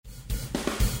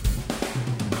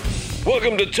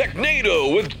Welcome to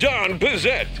Technado with Don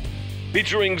Pizzette,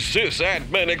 featuring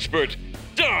sysadmin expert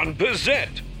Don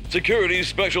Pizzette, security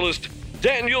specialist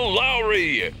Daniel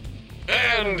Lowry,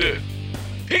 and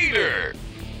Peter.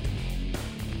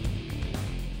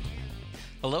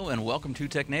 Hello and welcome to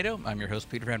Technado. I'm your host,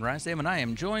 Peter Van Rysdam, and I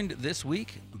am joined this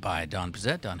week by Don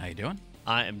Pizzette. Don, how you doing?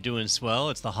 I am doing swell.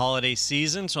 It's the holiday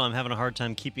season, so I'm having a hard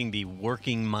time keeping the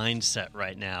working mindset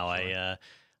right now. I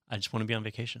just want to be on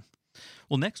vacation.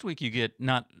 Well, next week you get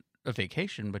not a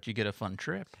vacation, but you get a fun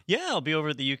trip. Yeah, I'll be over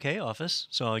at the UK office,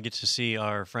 so I get to see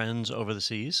our friends over the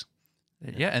seas.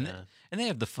 Yeah, and they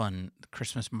have the fun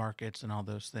Christmas markets and all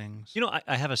those things. You know,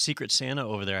 I have a Secret Santa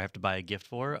over there I have to buy a gift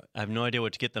for. I have no idea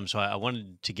what to get them, so I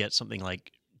wanted to get something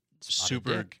like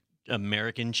super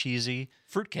American cheesy.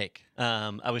 Fruitcake.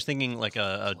 I was thinking like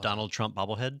a Donald Trump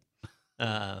bobblehead.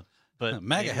 But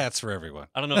MAGA hats for everyone.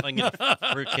 I don't know if I can get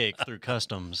a fruitcake through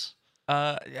customs.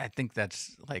 I think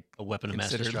that's like A weapon of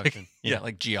mass considered destruction. like,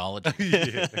 like geology.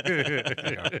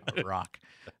 A rock.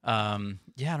 I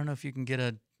don't know if you can get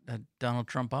a Donald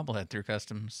Trump bobblehead through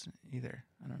customs either.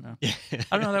 I don't know. I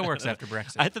don't know how that works after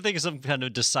Brexit. I have to think of some kind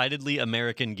of decidedly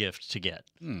American gift to get.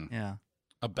 Yeah.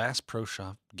 A Bass Pro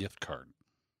Shop gift card.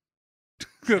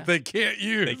 Yeah. They can't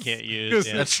use. They can't use.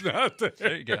 Yeah. That's not there.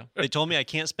 There you go. They told me I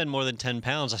can't spend more than 10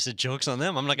 pounds. I said, joke's on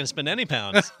them. I'm not going to spend any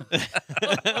pounds.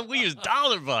 We use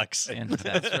 $bucks. And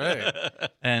That's right.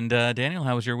 And Daniel,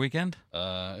 how was your weekend?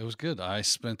 It was good. I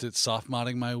spent it soft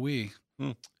modding my Wii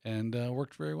and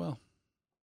worked very well.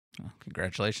 Well,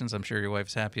 congratulations. I'm sure your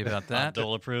wife's happy about that.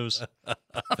 Dole approves.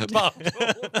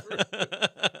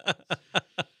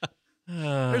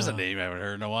 There's a name I haven't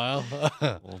heard in a while.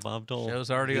 Well, Bob Dole.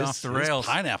 Show's already off the rails.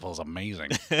 Pineapple is amazing.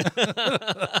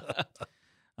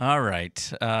 All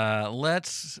right.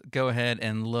 Let's go ahead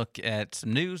and look at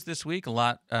some news this week. A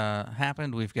lot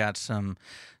happened. We've got some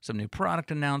new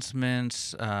product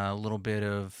announcements, a little bit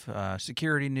of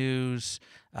security news,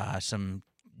 some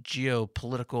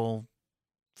geopolitical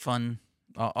fun,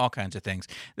 all kinds of things.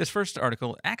 This first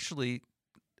article actually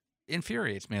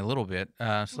infuriates me a little bit.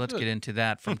 So let's get into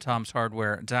that from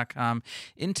tomshardware.com.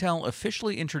 Intel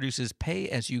officially introduces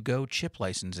pay-as-you-go chip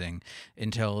licensing.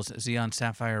 Intel's Xeon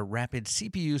Sapphire Rapid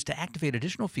CPUs to activate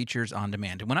additional features on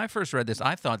demand. And when I first read this,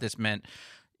 I thought this meant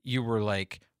you were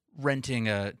like renting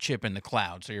a chip in the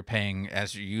cloud, so you're paying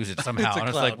as you use it somehow. It's a And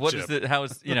I was like, cloud what chip. is it? How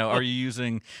is, are you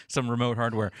using some remote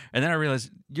hardware? And then I realized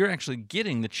you're actually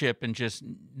getting the chip and just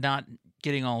not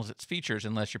getting all of its features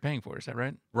unless you're paying for it. Is that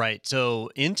right? Right.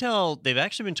 So Intel, they've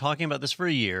actually been talking about this for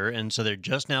a year, and so they're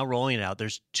just now rolling it out.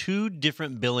 There's two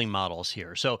different billing models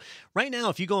here. So right now,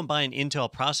 if you go and buy an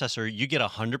Intel processor, you get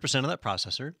 100% of that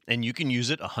processor, and you can use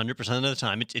it 100% of the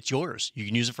time. It's yours. You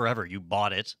can use it forever. You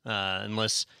bought it,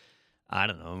 unless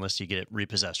you get it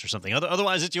repossessed or something.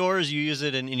 Otherwise, it's yours. You use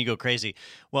it and you go crazy.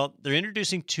 Well, they're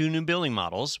introducing two new billing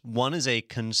models. One is a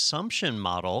consumption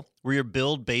model where you're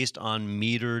billed based on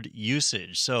metered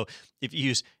usage. So if you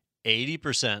use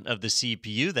 80% of the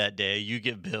CPU that day, you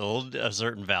get billed a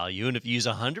certain value. And if you use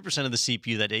 100% of the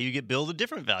CPU that day, you get billed a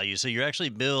different value. So you're actually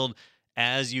billed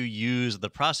as you use the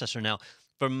processor. Now,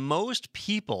 for most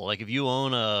people, like if you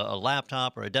own a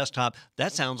laptop or a desktop,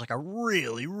 that sounds like a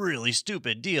really, really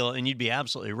stupid deal, and you'd be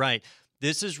absolutely right.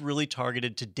 This is really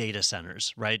targeted to data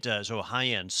centers, right? So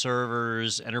high-end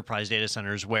servers, enterprise data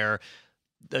centers, where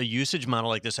the usage model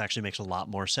like this actually makes a lot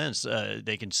more sense.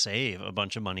 They can save a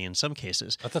bunch of money in some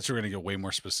cases. I thought you were going to get way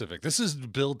more specific. This is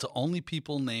billed to only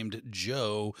people named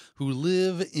Joe who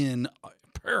live in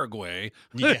Paraguay.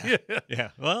 Yeah.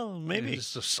 Well, maybe.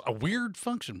 It's just a weird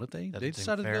function, but they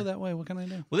decided to go that way. What can I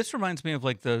do? Well, this reminds me of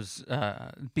like those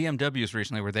BMWs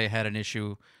recently where they had an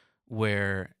issue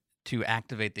where to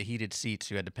activate the heated seats,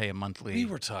 you had to pay a monthly We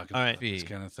were talking All about right. this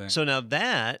kind of thing. So now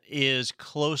that is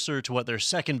closer to what their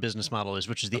second business model is,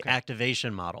 which is the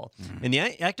activation model. And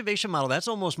the activation model, that's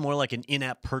almost more like an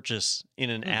in-app purchase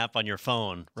in an app on your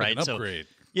phone, It's like right? an upgrade.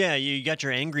 Yeah, you got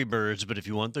your Angry Birds, but if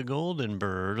you want the golden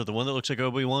bird or the one that looks like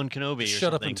Obi-Wan Kenobi or Shut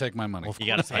up something, and take my money. you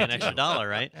got to pay an extra $1,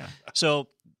 right? So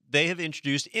they have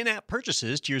introduced in-app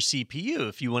purchases to your CPU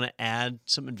if you want to add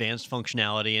some advanced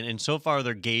functionality. And so far,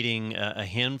 they're gating a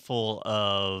handful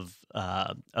of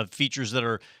features that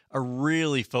are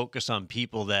really focused on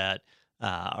people that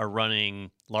are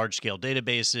running large-scale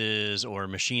databases or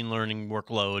machine learning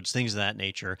workloads, things of that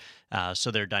nature. So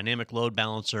their dynamic load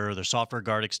balancer, their software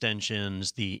guard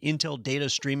extensions, the Intel Data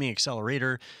Streaming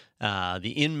Accelerator,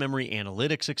 the in-memory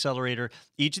analytics accelerator.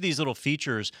 Each of these little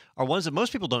features are ones that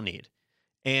most people don't need.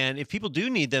 And if people do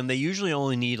need them, they usually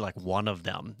only need like one of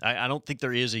them. I don't think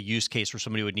there is a use case where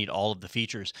somebody would need all of the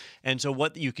features. And so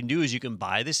what you can do is you can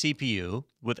buy the CPU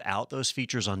without those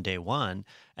features on day one.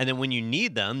 And then when you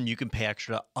need them, you can pay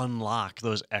extra to unlock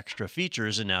those extra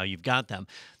features. And now you've got them.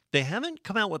 They haven't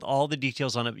come out with all the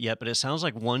details on it yet, but it sounds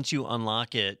like once you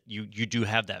unlock it, you do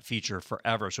have that feature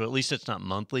forever. So at least it's not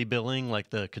monthly billing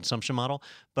like the consumption model,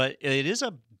 but it is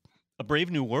a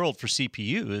brave new world for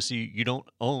CPUs. You don't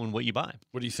own what you buy.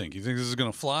 What do you think? You think this is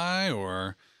going to fly,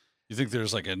 or you think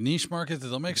there's like a niche market that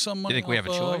they'll make some money? You think we have a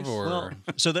choice? Or Well,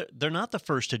 so they're not the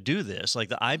first to do this. Like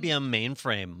the IBM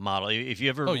mainframe model, if you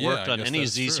ever Oh, yeah, worked I on guess any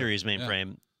that's true. Z-series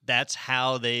mainframe, that's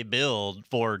how they build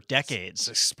for it's decades.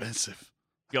 expensive.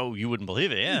 Oh, you wouldn't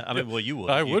believe it. Yeah. I mean, well, you would.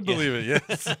 I You- would yeah. believe it.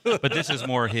 Yes. But this is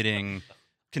more hitting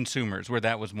consumers, where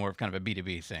that was more of kind of a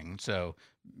B2B thing. So,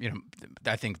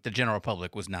 I think the general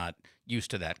public was not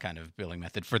used to that kind of billing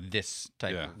method for this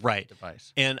type Yeah. of Right.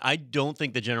 device. And I don't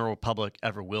think the general public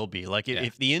ever will be. Like Yeah.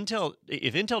 if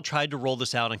Intel tried to roll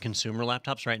this out on consumer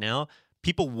laptops right now,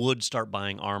 people would start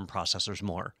buying ARM processors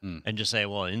more and just say,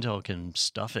 well, Intel can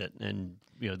stuff it. And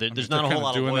there's not a whole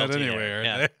lot of doing loyalty that anyway. there.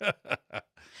 Aren't Yeah.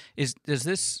 they? Does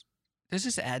this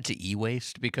add to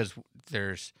e-waste because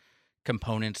there's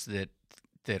components that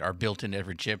are built into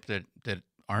every chip that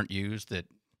aren't used or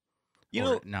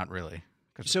not really?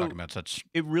 Because so we're talking about such.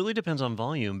 It really depends on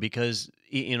volume because,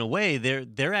 in a way,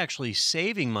 they're actually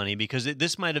saving money because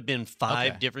this might have been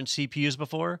five Okay. different CPUs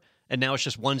before, and now it's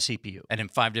just one CPU. And in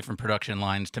 5 different production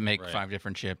lines to make Right. 5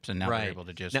 different chips, and now Right. they're able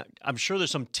to just. Now, I'm sure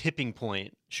there's some tipping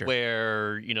point Sure.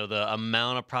 where the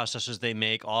amount of processors they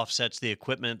make offsets the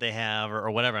equipment they have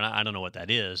or whatever. And I don't know what that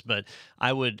is, but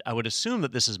I would assume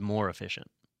that this is more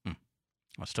efficient. Well,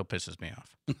 it still pisses me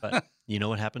off. But you know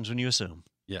what happens when you assume.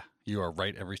 Yeah, you are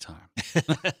right every time.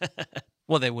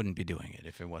 Well, they wouldn't be doing it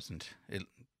if it wasn't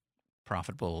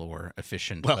profitable or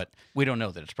efficient. Well- but we don't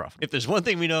know that it's profitable. If there's one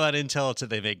thing we know about Intel, it's that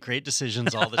they make great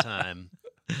decisions all the time.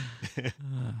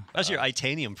 That's your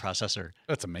Itanium processor.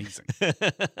 That's amazing.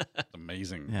 It's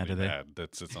amazing. Yeah, do they-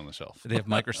 that sits on the shelf. Do they have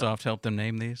Microsoft help them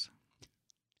name these?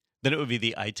 Then it would be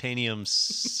the Itanium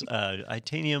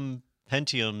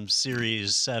Pentium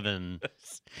Series 7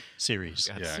 series.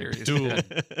 God, Yeah, seriously.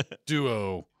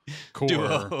 Duo Core.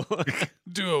 Duo.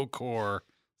 Duo Core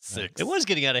 6. It was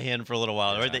getting out of hand for a little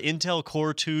while, right? The Intel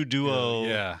Core 2 Duo.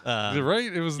 Yeah. uh,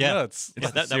 Right? It was yeah. nuts. Yeah,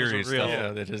 It's that was a serious real- stuff, Yeah.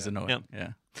 though, that is annoying. Yep.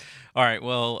 Yeah. All right.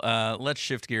 Well, let's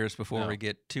shift gears before No. we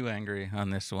get too angry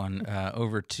on this one.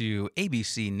 Over to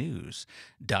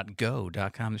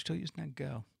abcnews.go.com. They're still using that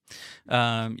Go.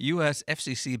 U.S.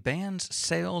 FCC bans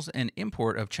sales and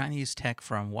import of Chinese tech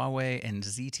from Huawei and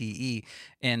ZTE.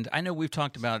 And I know we've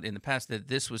talked about in the past that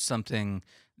this was something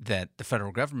that the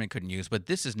federal government couldn't use, but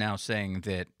this is now saying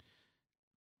that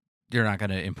you're not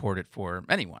going to import it for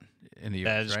anyone in the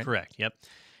U.S., That is right? correct. Yep.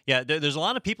 Yeah, there's a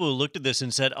lot of people who looked at this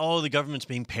and said, "Oh, the government's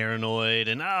being paranoid,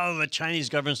 and oh, the Chinese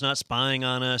government's not spying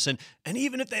on us, and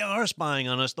even if they are spying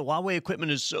on us, the Huawei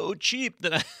equipment is so cheap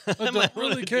that I don't might really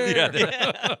wanna- care."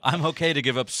 Yeah, I'm okay to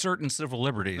give up certain civil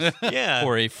liberties yeah.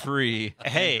 for a free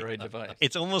Hey, Android device.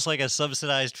 It's almost like a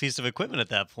subsidized piece of equipment at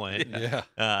that point. Yeah.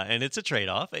 And it's a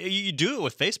trade-off. You do it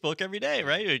with Facebook every day,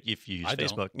 right? If you use I don't.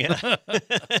 Facebook, yeah.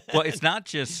 Well, it's not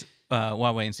just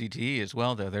Huawei and ZTE as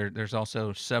well, though. There's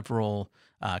also several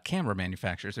camera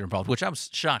manufacturers that are involved, which I was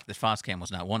shocked that Foscam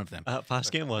was not one of them.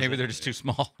 Foscam was. Maybe they're just too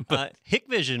small. But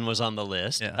Hikvision was on the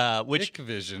list, Yeah. which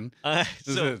Hikvision.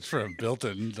 so, It's from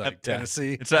Built-in, like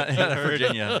Tennessee. it's not Have you heard-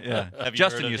 Virginia. Yeah, Have you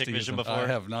Justin heard of used to use Hikvision them. before? I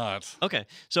have not. Okay,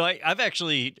 so I've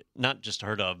actually not just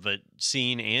heard of, but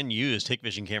seen and used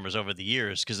Hikvision cameras over the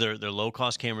years because they're low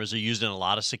cost cameras. They're used in a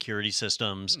lot of security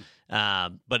systems,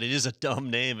 but it is a dumb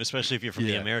name, especially if you're from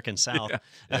the Yeah. American South,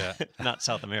 Yeah. not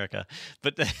South America,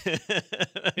 but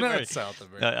Not South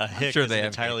America. a hick I'm sure is they an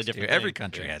have entirely Hicks, too. different. Every thing.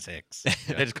 country has Hicks.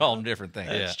 They just call them different things.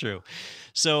 That's true.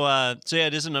 So, yeah,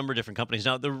 it is a number of different companies.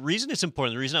 Now, the reason it's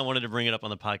important, the reason I wanted to bring it up on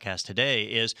the podcast today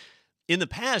is in the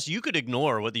past, you could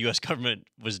ignore what the U.S. government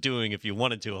was doing if you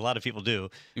wanted to. A lot of people do.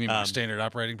 You mean my standard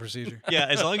operating procedure? Yeah,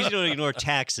 as long as you don't ignore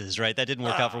taxes, right? That didn't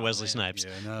work out for Wesley Snipes.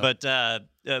 Yeah, no.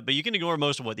 But you can ignore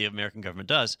most of what the American government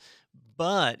does.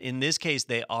 But in this case,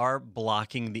 they are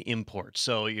blocking the import.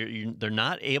 So they're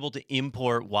not able to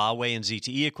import Huawei and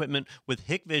ZTE equipment. With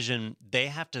Hikvision, they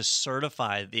have to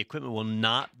certify that the equipment will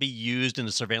not be used in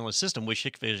the surveillance system, which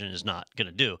Hikvision is not going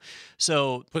to do.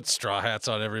 So Put straw hats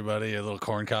on everybody, little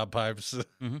corncob pipes.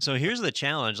 So here's the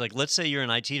challenge. Like, let's say you're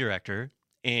an IT director,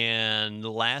 and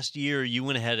last year you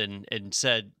went ahead and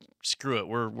said, "Screw it,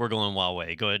 we're going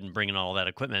Huawei. Go ahead and bring in all that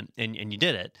equipment," and you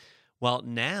did it. Well,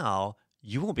 now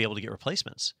you won't be able to get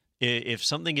replacements. If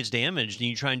something gets damaged and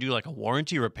you try and do like a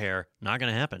warranty repair, not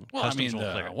going to happen. Well, Customs I mean,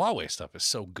 won't the clear it. Huawei stuff is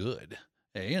so good.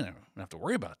 Hey, you don't have to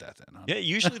worry about that then. Huh? Yeah,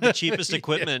 usually the cheapest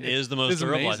equipment is the most It's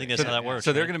durable. I amazing. think that's how that works.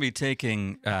 So they're right? going to be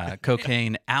taking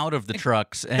cocaine out of the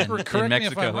trucks and Correct in me if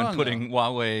Mexico I'm wrong, and putting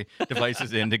Huawei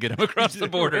devices in to get them across the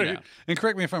border Right. now. And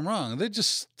correct me if I'm wrong. They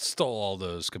just stole all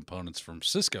those components from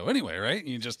Cisco anyway, right?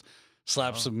 You just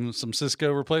slap some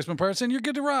Cisco replacement parts and you're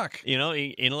good to rock. You know,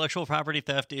 intellectual property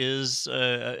theft is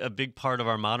a big part of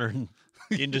our modern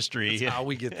industry. That's how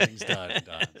we get things done. Don.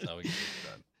 That's how we get things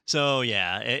done. So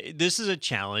yeah, this is a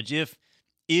challenge.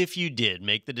 If you did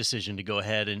make the decision to go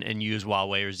ahead and use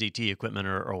Huawei or ZTE equipment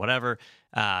or whatever,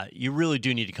 you really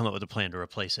do need to come up with a plan to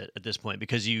replace it at this point,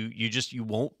 because you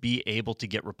won't be able to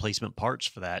get replacement parts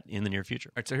for that in the near future.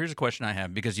 All right, so here's a question I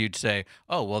have, because you'd say,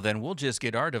 oh, well, then we'll just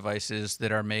get our devices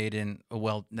that are made in,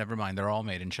 well, never mind, they're all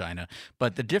made in China.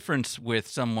 But the difference with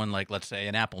someone like, let's say,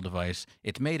 an Apple device,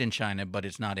 it's made in China, but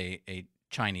it's not a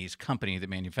Chinese company that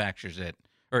manufactures it,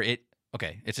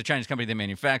 Okay, it's a Chinese company that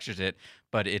manufactures it,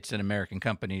 but it's an American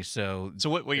company. So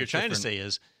what you're it's trying to different. say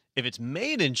is, if it's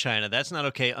made in China, that's not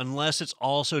okay unless it's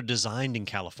also designed in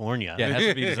California. Yeah, it has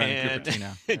to be designed in And-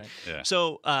 Cupertino. Right? Yeah.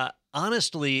 So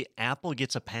honestly, Apple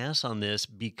gets a pass on this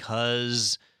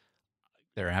because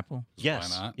They're Apple.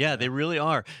 yes, not? yeah, they really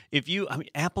are.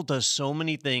 Apple does so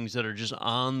many things that are just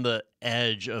on the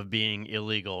edge of being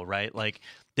illegal, right? Like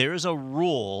there's a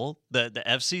rule that the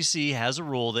FCC has a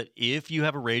rule that if you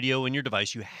have a radio in your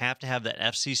device, you have to have that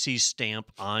FCC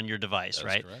stamp on your device, That's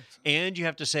right? correct. And you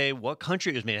have to say what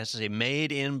country it was made. It has to say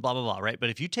made in blah, blah, blah, right? But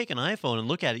if you take an iPhone and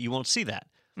look at it, you won't see that.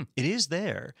 It is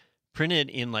there, printed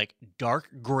in like dark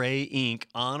gray ink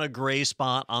on a gray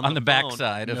spot on On the phone.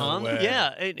 backside of No way.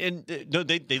 Yeah, no,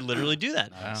 they literally do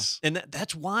that. Nice. And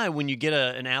that's why when you get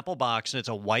an Apple box and it's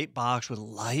a white box with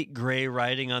light gray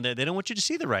writing on there, they don't want you to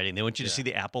see the writing. They want you to see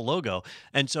the Apple logo.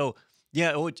 And so,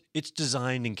 it's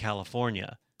designed in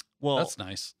California. Well, That's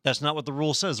nice. that's not what the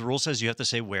rule says. The rule says you have to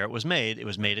say where it was made. It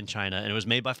was made in China, and it was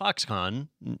made by Foxconn.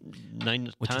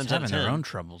 Nine Which times is out having of their 10. own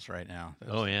troubles right now.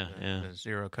 Oh, yeah, yeah. The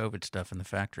zero COVID stuff in the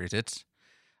factories.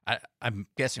 I'm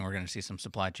guessing we're going to see some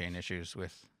supply chain issues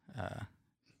with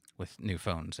new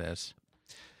phones.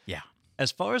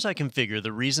 As far as I can figure,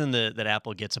 the reason that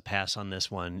Apple gets a pass on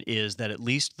this one is that at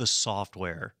least the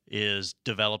software is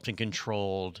developed and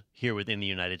controlled here within the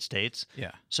United States.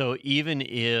 Yeah. So even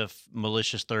if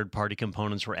malicious third-party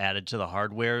components were added to the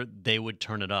hardware, they would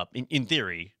turn it up in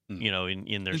theory. You know, in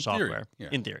their In theory, software. yeah.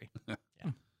 In theory.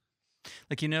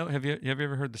 Like, have you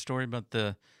ever heard the story about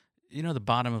the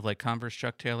bottom of like Converse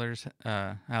Chuck Taylors,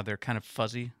 how they're kind of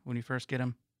fuzzy when you first get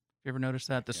them? You ever noticed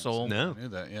that? The sole? No. I knew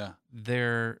that, yeah.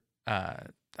 They're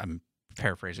I'm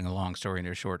paraphrasing a long story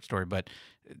into a short story, but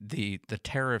the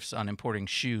tariffs on importing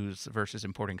shoes versus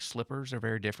importing slippers are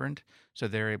very different. So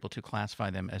they're able to classify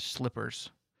them as slippers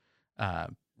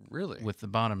Really? with the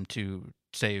bottom to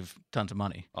save tons of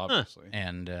money. Obviously.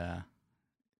 And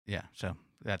so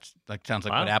that's like sounds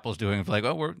like Wow. what Apple's doing. Of like,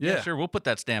 oh, Yeah. sure, we'll put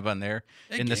that stamp on there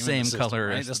They in the game same system, color.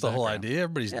 right? as That's the whole background.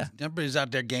 idea. Yeah. Everybody's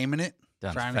out there gaming it.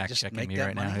 Don's trying to fact just checking make me that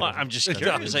right now. money. Well, I'm just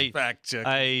Don's curious. fact check.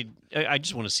 I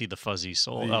just want to see the fuzzy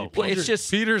sole. The Oh, Well, it's just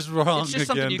Peter's wrong it's just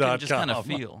something you can just kind of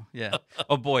again.com. feel. Yeah.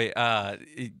 Oh boy,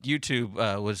 YouTube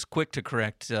was quick to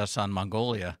correct us on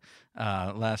Mongolia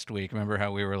last week. Remember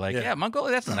how we were like, Yeah. "Yeah,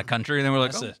 Mongolia, that's not a country," and then we're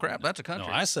like, That's "Oh it. crap, that's a No,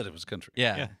 country." I said it was country.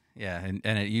 yeah, and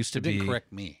it used to You be. didn't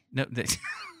correct me. No,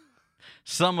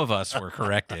 some of us were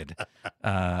corrected.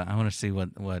 I want to see what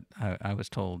I was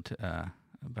told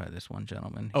by this one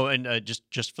gentleman. Oh, and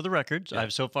just for the record,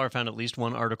 I've so far found at least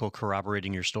one article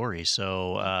corroborating your story.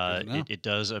 So Good to know. it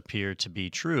does appear to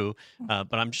be true.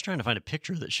 But I'm just trying to find a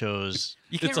picture that shows.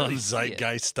 You can't It's on really see it.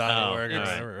 zeitgeist.org or Oh,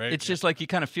 whatever, right? It's just like you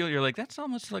kind of feel you're like that's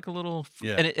almost like a little,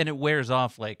 Yeah. and it wears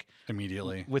off like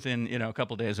immediately. within a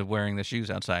couple days of wearing the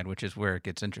shoes outside, which is where it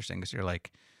gets interesting because you're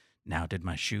like, now did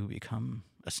my shoe become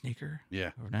a sneaker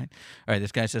Yeah. overnight? All right,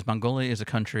 this guy says Mongolia is a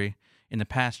country. In the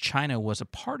past, China was a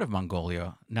part of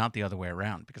Mongolia, not the other way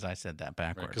around, because I said that Right,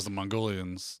 backwards. because the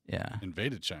Mongolians Yeah,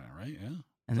 invaded China, right? Yeah. Is And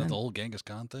that then- the whole Genghis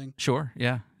Khan thing? sure,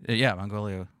 yeah,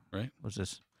 Mongolia. Right. Was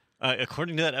this?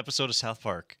 According to that episode of South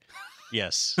Park,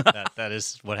 yes, that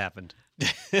is what happened.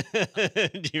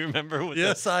 Do you remember? With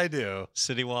Yes, I do. the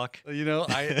City Walk. You know,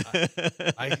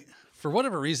 I for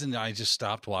whatever reason, I just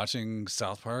stopped watching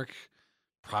South Park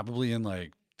probably in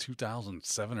like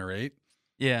 2007 or 8.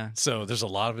 Yeah, So there's a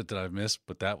lot of it that I've missed,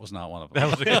 but that was not one of them. that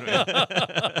was a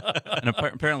good one. And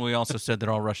apparently, we also said that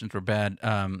all Russians were bad.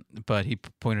 But he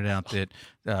pointed out that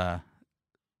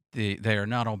they are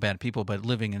not all bad people, but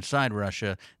living inside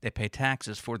Russia, they pay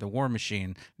taxes for the war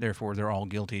machine. Therefore, they're all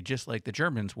guilty, just like the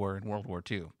Germans were in World War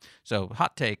II. So,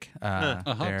 hot take hot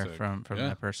there take. from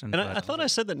that person. And I thought I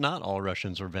said that not all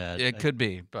Russians were bad. it could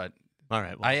be, but All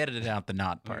right. Well, I edited out the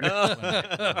not part when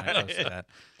I posted that.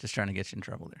 Just trying to get you in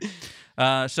trouble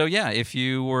there. So yeah, if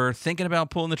you were thinking about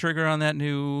pulling the trigger on that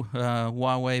new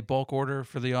Huawei bulk order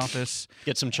for the office,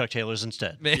 get some Chuck Taylors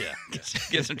instead.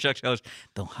 get some Chuck Taylors.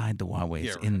 They'll hide the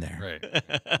Huawei's in there. Right.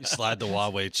 You slide the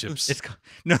Huawei chips.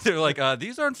 No, they're like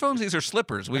these aren't phones; these are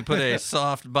slippers. We put a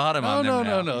soft bottom on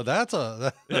them. No. That's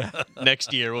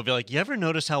Next year, we'll be like, you ever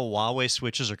notice how Huawei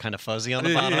switches are kind of fuzzy on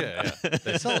the bottom? yeah.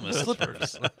 They sell them as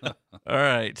slippers. All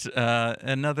right.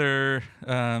 Another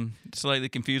slightly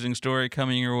confusing story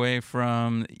coming your way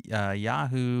from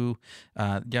Yahoo,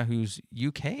 Yahoo's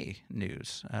UK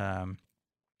news.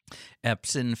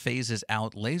 Epson phases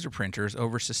out laser printers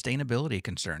over sustainability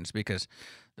concerns because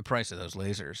the price of those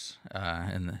lasers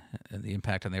and the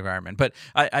impact on the environment. But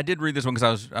I did read this one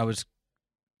because I was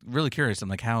really curious. I'm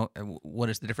like, what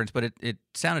is the difference? But it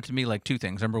sounded to me like two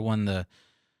things. Number one, the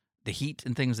heat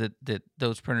and things that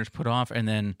those printers put off, and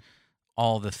then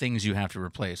all the things you have to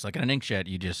replace. Like in an inkjet,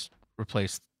 you just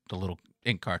replace the little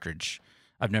ink cartridge.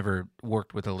 I've never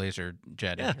worked with a laser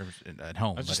jet at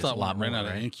home. I just but thought it's a lot when it ran more, out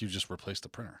of right? ink, you just replace the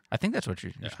printer. I think that's what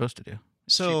you're supposed to do.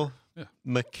 So Yeah.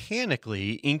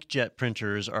 mechanically, inkjet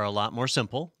printers are a lot more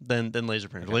simple than laser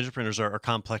printers. Okay. Laser printers are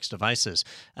complex devices,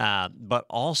 but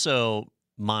also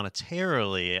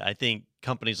monetarily, I think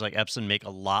companies like Epson make a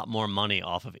lot more money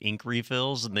off of ink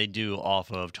refills than they do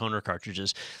off of toner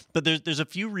cartridges. But there's a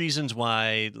few reasons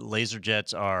why laser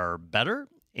jets are better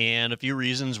and a few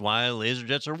reasons why laser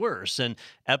jets are worse. And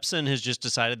Epson has just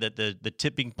decided that the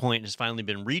tipping point has finally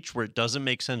been reached where it doesn't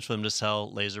make sense for them to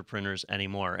sell laser printers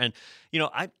anymore. And,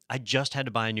 I just had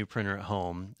to buy a new printer at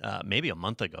home maybe a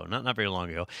month ago, not very long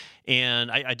ago.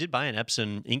 And I did buy an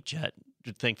Epson inkjet,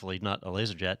 thankfully not a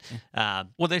laser jet.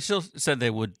 Well, they still said they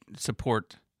would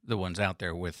support the ones out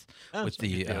there with so the it'd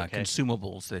be okay.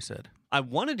 consumables, they said. I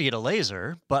wanted to get a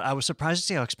laser, but I was surprised to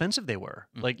see how expensive they were.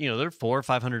 Like, they're $400 or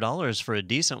 $500 for a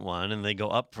decent one, and they go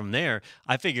up from there.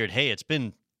 I figured, hey,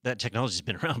 that technology's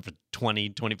been around for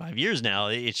 20, 25 years now.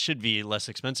 It should be less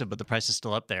expensive, but the price is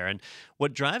still up there. And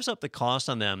what drives up the cost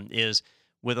on them is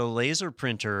with a laser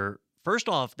printer. First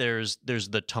off, there's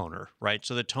the toner, right?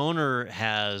 So the toner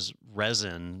has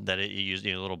resin that it uses,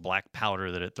 a little black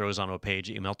powder that it throws onto a page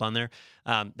that you melt on there.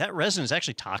 That resin is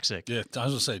actually toxic. Yeah, I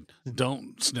was going to say,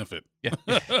 don't sniff it.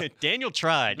 Daniel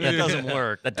tried. That doesn't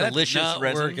work. That delicious not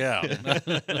resin. work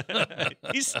out.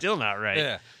 He's still not right.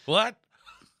 Yeah. What?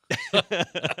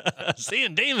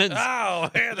 Seeing demons.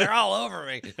 Oh, man, they're all over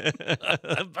me.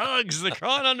 The bugs, they're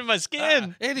crawling under my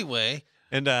skin. Anyway.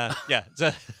 And yeah.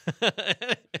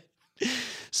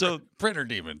 So Printer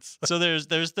demons. So there's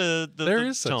the There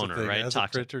is such toner, a thing right? as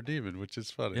Toxic. a printer demon, which is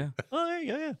funny. Yeah. Oh, there you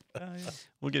go. Yeah.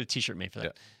 We'll get a T-shirt made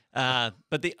for that.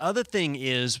 But the other thing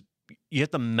is you have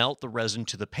to melt the resin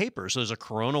to the paper. So there's a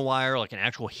corona wire, like an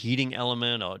actual heating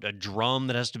element, a drum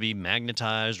that has to be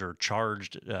magnetized or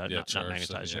charged. Not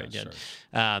magnetized, right?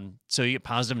 Yeah. So you get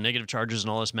positive, negative charges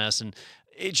and all this mess, and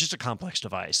it's just a complex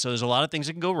device. So there's a lot of things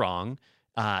that can go wrong.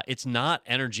 It's not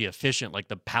energy efficient like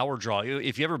the power draw.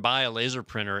 If you ever buy a laser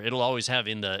printer, it'll always have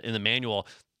in the manual,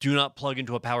 do not plug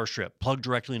into a power strip, plug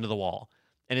directly into the wall.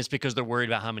 And it's because they're worried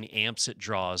about how many amps it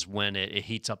draws when it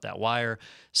heats up that wire.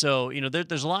 So,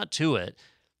 there's a lot to it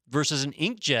versus an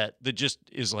inkjet that just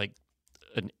is like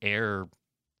an air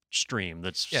stream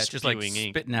that's Yeah, it's just like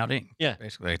ink. spitting out ink. Yeah.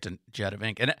 Basically, it's a jet of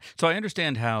ink. And so I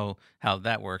understand how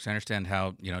that works. I understand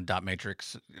how, dot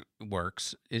matrix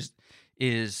works.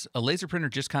 Is a laser printer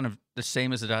just kind of the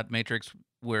same as a dot matrix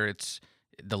where it's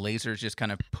the laser is just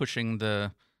kind of pushing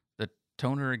the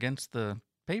toner against the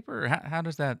paper? Or how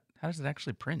does it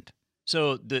actually print?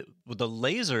 So the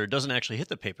laser doesn't actually hit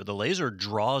the paper. The laser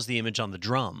draws the image on the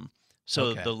drum. So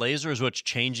Okay. the laser is what's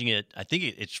changing it. I think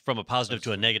it's from a positive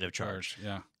to a negative charge.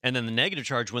 Yeah. And then the negative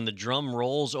charge, when the drum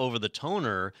rolls over the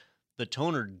toner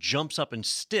jumps up and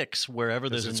sticks wherever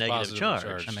there's a it's negative positive charge.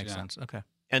 charge. That makes Yeah. sense. Okay.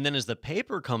 And then as the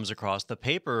paper comes across,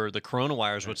 the corona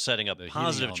wire is what's setting up The heating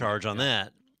positive element, charge on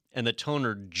that. And the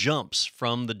toner jumps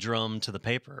from the drum to the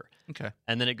paper. Okay.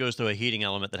 And then it goes through a heating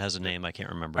element that has a name I can't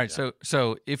remember. All right.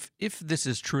 So if this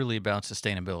is truly about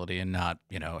sustainability and not,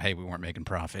 hey, we weren't making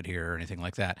profit here or anything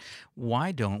like that,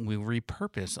 why don't we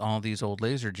repurpose all these old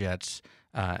laser jets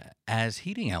as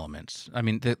heating elements? I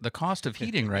mean, the cost of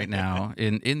heating right now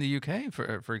in the UK,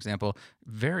 for example,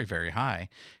 very, very high.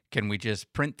 Can we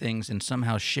just print things and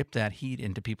somehow ship that heat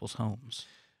into people's homes?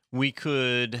 We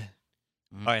could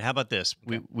All right, how about this?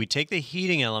 We take the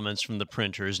heating elements from the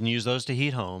printers and use those to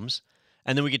heat homes,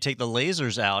 and then we could take the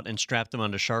lasers out and strap them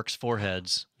onto sharks'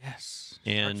 foreheads. Yes.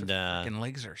 And freaking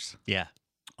lasers. yeah,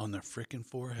 On their freaking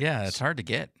forehead. Yeah, it's hard to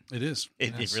get. It is.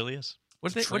 it really is.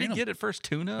 What To did train you 'em. get at first?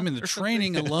 Tuna? I mean, the or something?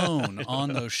 training alone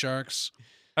on those sharks.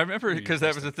 I remember because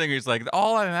that was the thing. He's like,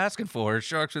 all I'm asking for is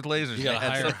sharks with lasers. You They gotta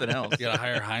had hire something else. You gotta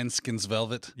hire Heinz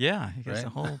Velvet. Yeah, it's Right? a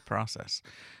whole process.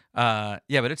 Yeah,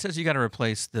 but it says you got to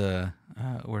replace the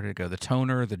where did it go? The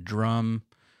toner, the drum,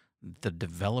 the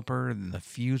developer, and the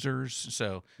fusers.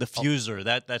 So The fuser,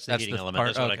 that's the heating the element. part-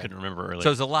 That's what I okay. couldn't remember earlier. So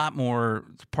there's a lot more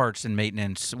parts and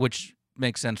maintenance, which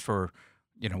makes sense for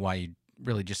why you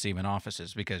really just see them in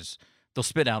offices because they'll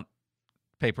spit out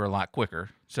paper a lot quicker.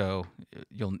 So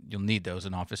you'll need those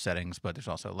in office settings, but there's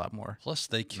also a lot more. Plus,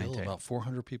 they kill Maintain. about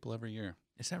 400 people every year.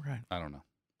 Is that right? I don't know.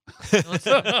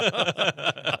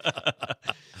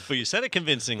 But you said it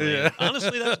convincingly.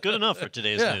 Honestly, that's good enough for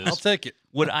today's Yeah, news. I'll take it.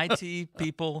 Would IT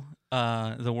people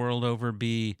the world over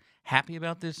be happy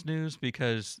about this news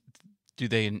because do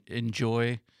they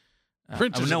enjoy?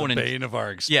 Printers no are one the en- bane of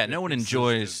our Yeah, no one existence.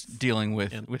 enjoys dealing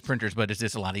with printers, but is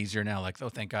this a lot easier now? Like, oh,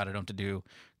 thank God I don't have to do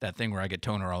that thing where I get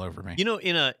toner all over me. You know,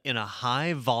 in a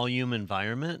high volume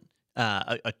environment,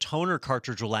 a toner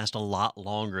cartridge will last a lot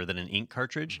longer than an ink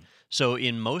cartridge. So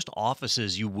in most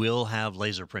offices, you will have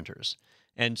laser printers.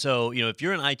 And so, if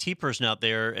you're an IT person out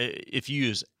there, if you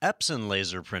use Epson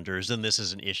laser printers, then this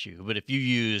is an issue. But if you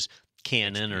use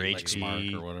Canon or like HP,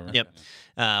 Smart or whatever. Yep,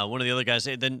 one of the other guys,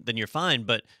 then you're fine.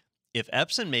 But if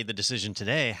Epson made the decision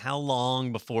today, how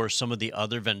long before some of the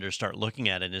other vendors start looking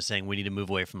at it and saying we need to move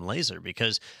away from laser?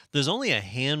 Because there's only a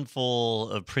handful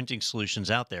of printing solutions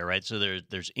out there, right? So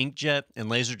there's inkjet and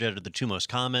laserjet are the two most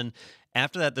common.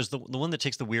 After that, there's the one that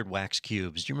takes the weird wax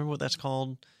cubes. Do you remember what that's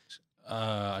called?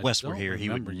 Wes were don't here, he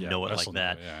would remember. Yeah, know it Wes like will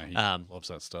that. Yeah, he loves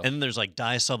that stuff. And then there's like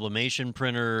dye sublimation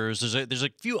printers. There's a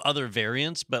few other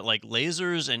variants, but like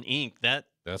lasers and ink,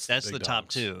 that's big the top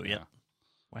dogs. two. Yep.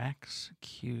 Wax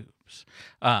cubes.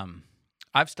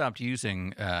 I've stopped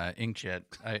using inkjet,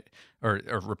 or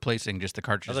replacing just the I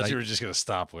cartridges. thought you were just going to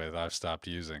stop with I've stopped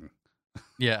using.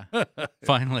 Yeah,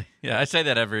 finally. Yeah, I say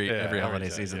that every holiday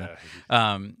time, season.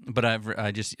 yeah. But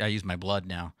I use my blood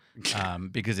now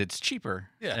because it's cheaper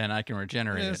Yeah. and I can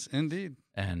regenerate Yes, it. indeed.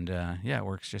 And it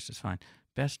works just as fine.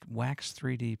 Best wax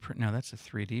 3D print. No, that's a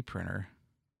 3D printer.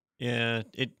 Yeah,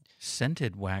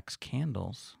 Scented wax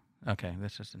candles. Okay,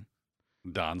 that's just an.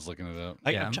 Don's looking it up.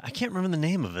 I Yeah, can't remember the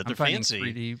name of it. I'm They're finding fancy.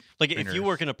 3D Like if printers. you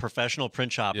work in a professional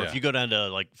print shop, or Yeah. if you go down to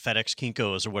like FedEx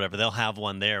Kinko's or whatever, they'll have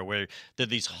one there where they're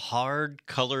these hard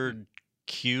colored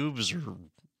cubes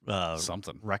or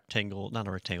Something. rectangle, not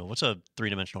a rectangle. What's a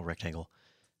 3-dimensional rectangle?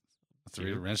 A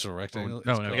three-dimensional rectangle.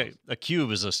 no, It's no. called- Like a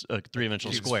cube is a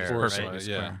 3-dimensional Cube's square, four right? sides.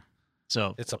 Yeah.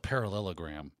 So It's a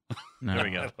parallelogram. No. there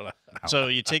we go. So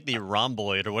you take the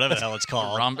rhomboid or whatever the hell it's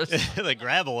called, Rhombus? the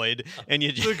graboid, and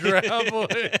you The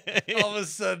graboid. All of a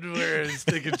sudden, we're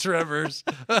sticking Trevor's.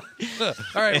 All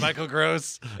right, Michael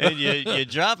Gross. and you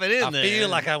drop it in I there. feel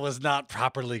like I was not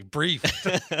properly briefed.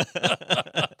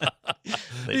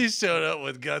 He showed up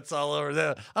with guts all over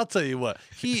that. I'll tell you what,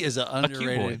 he is an A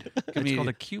underrated cuboid. It's comedian. called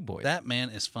a cuboid. That man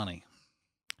is funny.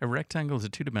 A rectangle is a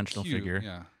two-dimensional figure.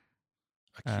 Yeah.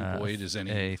 A cuboid is any.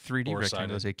 A 3D rectangle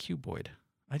four-sided. is a cuboid.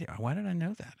 Why did I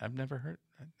know that? I've never heard.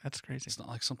 That's crazy. It's not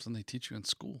like something they teach you in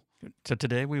school. So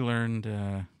today we learned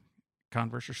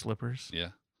Converse or slippers, Yeah,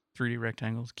 3D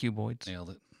rectangles, cuboids. nailed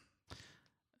it.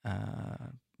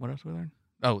 What else we learned?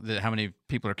 Oh, how many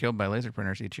people are killed by laser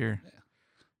printers each year?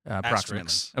 Approximately.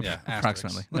 Asterisks. Yeah,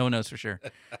 approximately. asterisks. No one knows for sure.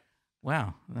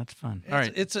 Wow, that's fun. All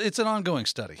right. It's an ongoing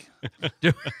study.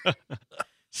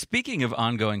 Speaking of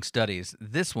ongoing studies,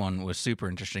 this one was super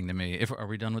interesting to me. Are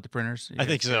we done with the printers? I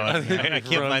think so. I can't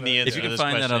find the answer. If you to can this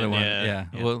find that question. other one, yeah.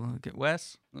 Well,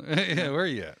 Wes. Yeah, where are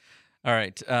you at? All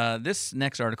right. This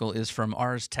next article is from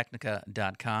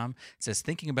arstechnica.com. It says,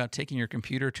 thinking about taking your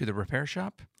computer to the repair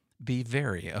shop? Be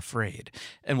very afraid.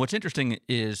 And what's interesting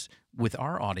is with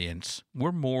our audience,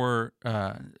 we're more,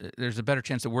 there's a better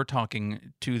chance that we're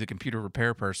talking to the computer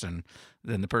repair person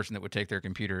than the person that would take their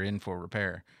computer in for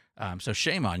repair. So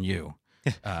shame on you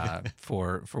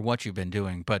for what you've been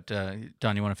doing. But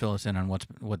Don, you want to fill us in on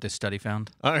what this study found?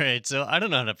 All right. So I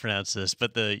don't know how to pronounce this,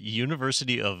 but the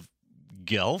University of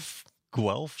Guelph?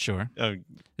 Sure.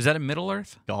 Is that in Middle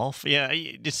Earth? Golf? Yeah,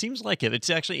 it seems like it. It's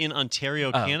actually in Ontario,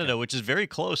 Oh, Canada, which is very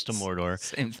close to Mordor.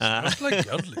 Same. It's like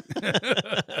Dudley.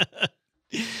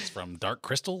 It's from Dark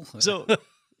Crystal. So,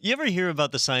 you ever hear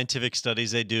about the scientific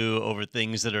studies they do over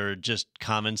things that are just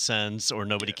common sense or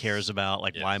nobody cares about,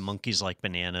 like why monkeys like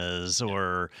bananas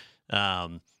or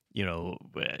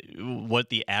what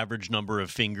the average number of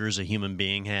fingers a human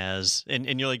being has,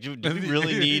 and you're like, do we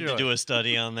really need to do a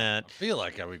study on that? I feel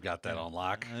like we've got that on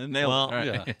lock. Well,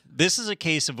 Yeah. this is a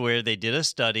case of where they did a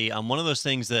study on one of those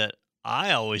things that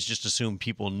I always just assumed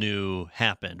people knew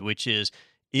happened, which is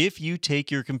if you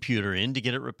take your computer in to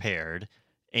get it repaired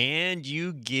and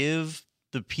you give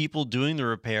the people doing the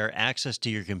repair access to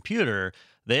your computer,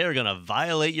 they are going to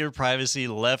violate your privacy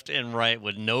left and right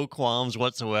with no qualms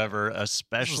whatsoever, This is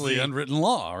especially the unwritten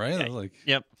law, right? Yeah. Like,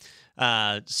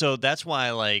 Yep. So that's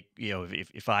why, like,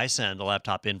 if I send a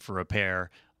laptop in for repair,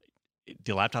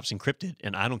 the laptop's encrypted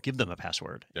and I don't give them a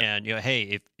password. Yeah. And,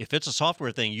 hey, if it's a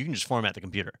software thing, you can just format the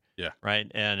computer. Yeah. Right.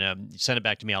 And send it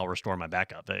back to me. I'll restore my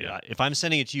backup. Yeah. If I'm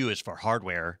sending it to you, it's for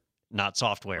hardware, not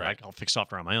software. Right. I'll fix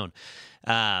software on my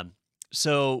own.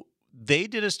 So they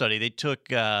did a study. They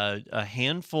took a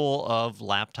handful of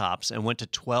laptops and went to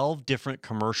 12 different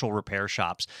commercial repair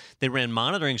shops. They ran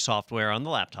monitoring software on the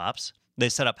laptops. They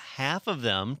set up half of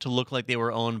them to look like they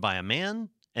were owned by a man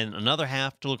and another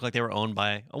half to look like they were owned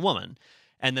by a woman.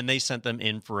 And then they sent them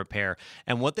in for repair.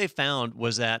 And what they found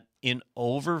was that in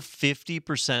over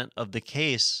 50% of the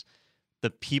case, the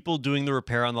people doing the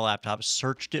repair on the laptop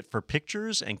searched it for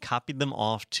pictures and copied them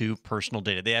off to personal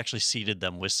data. They actually seeded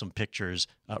them with some pictures,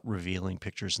 revealing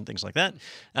pictures and things like that,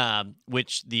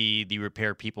 which the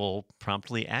repair people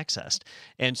promptly accessed.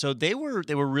 And so they were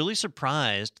really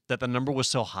surprised that the number was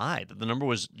so high, that the number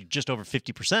was just over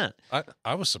 50%.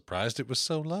 I was surprised it was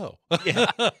so low.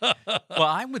 Yeah. Well,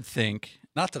 I would think,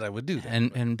 Not that I would do that.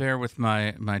 and bear with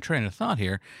my train of thought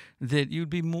here, that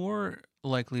you'd be more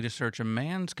likely to search a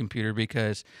man's computer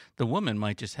because the woman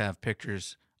might just have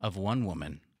pictures of one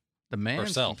woman. The man's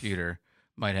Herself. computer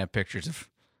might have pictures of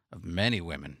many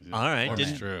women. All right.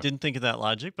 That's true. Didn't think of that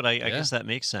logic, but I Yeah. guess that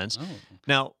makes sense. Oh.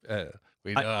 Now,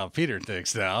 We know how Peter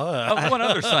thinks now. One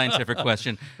other scientific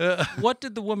question. What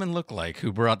did the woman look like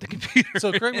who brought the computer?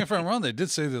 So correct me if I'm wrong. They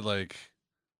did say that, like,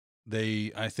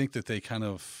 I think that they kind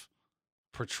of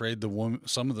portrayed the woman,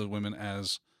 some of the women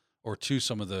as, or to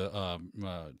some of the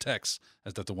texts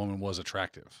as that the woman was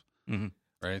attractive. Mhm.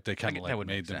 Right? They kind That of like would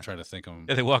made make them sense. try to think of them.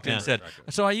 They walked in and Yeah. said,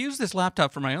 "So I use this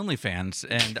laptop for my OnlyFans,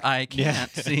 and I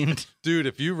can't seem to." Dude,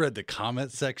 if you read the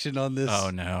comment section on this, Oh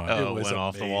no! Oh, it was went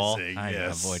off the wall. amazing, I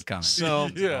yes. avoid comments. So-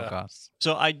 at all Yeah. costs.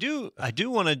 So I do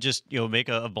want to just make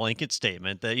a blanket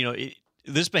statement that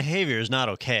this behavior is not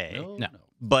okay, No.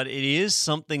 but it is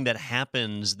something that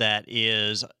happens that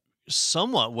is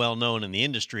somewhat well known in the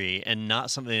industry and not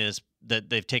something that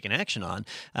they've taken action on.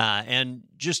 And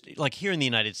just like here in the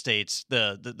United States,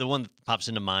 the one that pops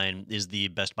into mind is the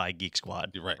Best Buy Geek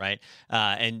Squad. You're right. Right.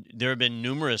 And there have been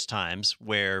numerous times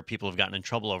where people have gotten in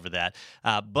trouble over that.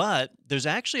 But there's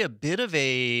actually a bit of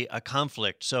a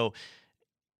conflict. So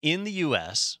in the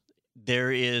U.S.,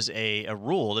 there is a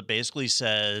rule that basically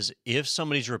says if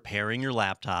somebody's repairing your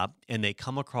laptop and they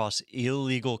come across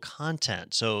illegal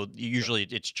content, so usually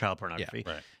it's child pornography,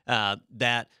 Right.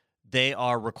 that they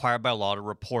are required by law to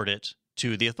report it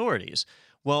to the authorities.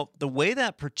 Well, the way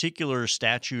that particular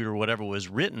statute or whatever was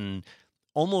written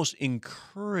almost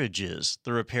encourages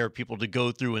the repair people to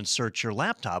go through and search your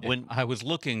laptop. I was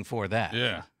looking for that.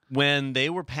 Yeah. When they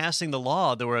were passing the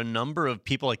law, there were a number of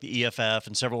people like the EFF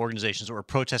and several organizations that were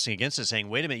protesting against it, saying,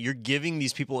 wait a minute, you're giving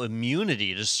these people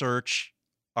immunity to search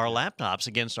our laptops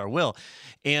against our will.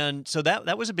 And so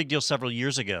that was a big deal several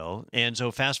years ago. And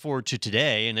so fast forward to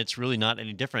today, and it's really not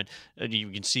any different. You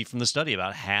can see from the study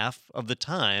about half of the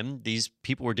time these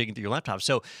people were digging through your laptop.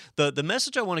 So the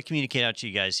message I want to communicate out to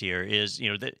you guys here is,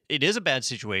 that it is a bad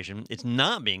situation. It's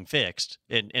not being fixed,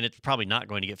 and it's probably not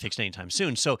going to get fixed anytime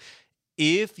soon. So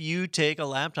if you take a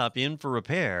laptop in for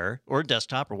repair or a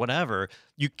desktop or whatever,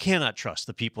 you cannot trust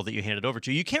the people that you hand it over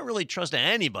to. You can't really trust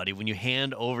anybody when you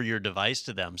hand over your device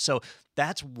to them. So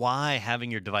that's why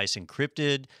having your device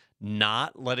encrypted,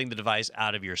 not letting the device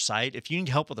out of your sight. If you need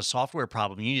help with a software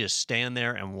problem, you need to stand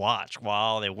there and watch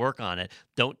while they work on it.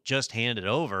 Don't just hand it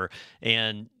over.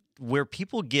 And where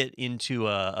people get into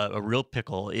a real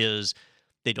pickle is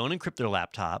they don't encrypt their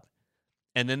laptop,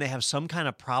 and then they have some kind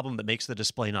of problem that makes the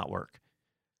display not work.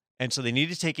 And so they need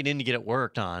to take it in to get it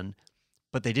worked on,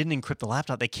 but they didn't encrypt the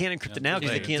laptop. They can't encrypt it now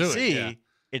because they can't see. Yeah.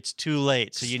 It's too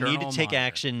late. So you need to External take monitor.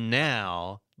 action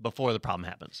now before the problem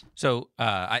happens. So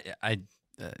I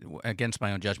against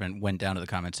my own judgment, went down to the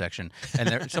comment section,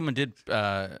 and someone did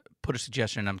put a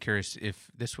suggestion. I'm curious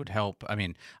if this would help. I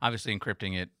mean, obviously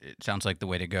encrypting it sounds like the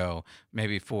way to go.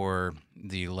 Maybe for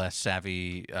the less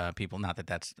savvy people, not that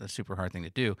that's a super hard thing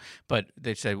to do, but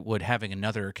they said, would having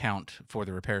another account for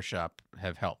the repair shop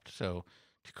have helped? So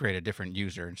to create a different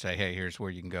user and say, hey, here's where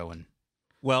you can go and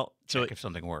Well, so check if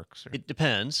something works. Or... It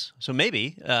depends. So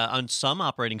maybe on some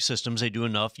operating systems, they do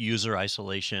enough user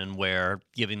isolation where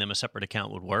giving them a separate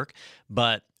account would work.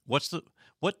 But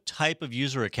what type of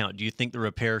user account do you think the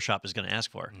repair shop is going to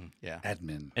ask for? Yeah,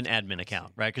 Admin. An admin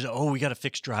account, right? Because, we got to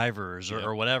fix drivers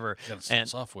or whatever. And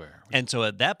software. And so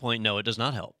at that point, no, it does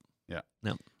not help. Yeah.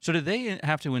 No. So did they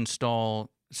have to install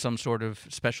some sort of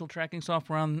special tracking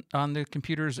software on the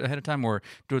computers ahead of time, or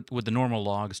would the normal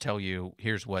logs tell you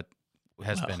here's what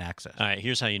has been accessed? All right,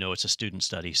 here's how you know it's a student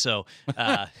study. So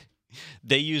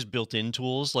they use built-in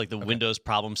tools like the Windows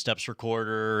Problem Steps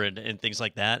Recorder and things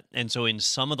like that. And so in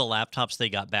some of the laptops they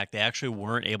got back, they actually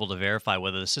weren't able to verify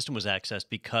whether the system was accessed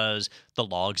because the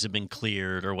logs had been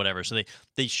cleared or whatever. So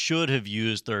they should have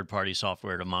used third-party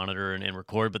software to monitor and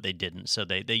record, but they didn't. So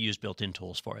they used built-in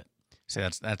tools for it. So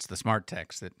that's the smart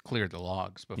text that cleared the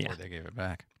logs before they gave it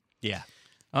back. Yeah.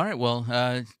 All right. Well,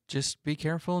 just be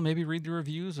careful. Maybe read the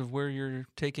reviews of where you're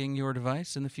taking your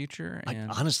device in the future. And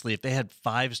Honestly, if they had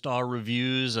 5-star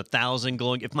reviews, 1,000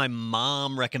 glowing, if my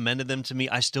mom recommended them to me,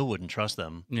 I still wouldn't trust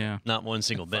them. Yeah. Not one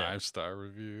single bit. 5-star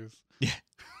reviews. Yeah.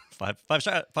 Five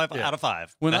out of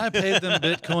 5. When I paid them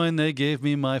Bitcoin, they gave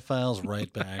me my files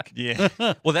right back. Yeah.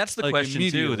 Well, that's the Like, question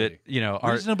too. That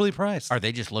immediately. Reasonably priced. Are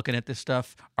they just looking at this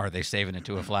stuff? Are they saving it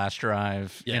to a flash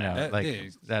drive? Yeah,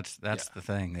 that's the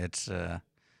thing. It's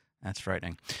that's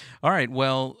frightening. All right.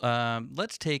 Well,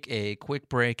 let's take a quick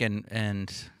break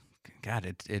and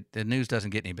God, the news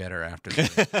doesn't get any better after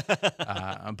this.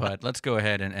 But let's go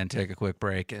ahead and take a quick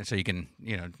break so you can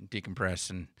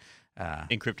decompress and.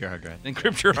 Encrypt your hard drive.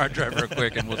 Encrypt your hard drive real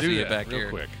quick, and we'll see you back real here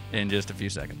quick. in just a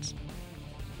few seconds.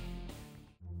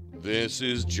 This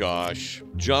is Josh.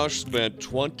 Josh spent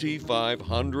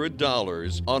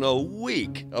 $2,500 on a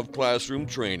week of classroom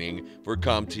training for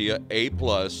CompTIA A+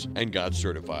 and got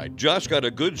certified. Josh got a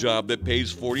good job that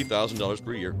pays $40,000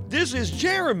 per year. This is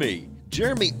Jeremy.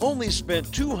 Jeremy only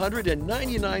spent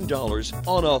 $299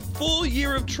 on a full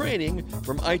year of training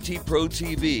from IT Pro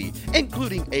TV,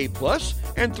 including A+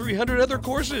 and 300 other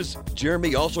courses.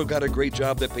 Jeremy also got a great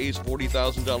job that pays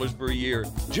 $40,000 per year.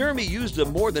 Jeremy used the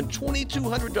more than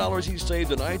 $2,200 he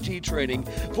saved on IT training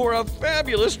for a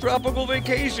fabulous tropical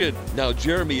vacation. Now,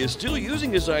 Jeremy is still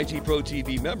using his IT Pro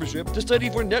TV membership to study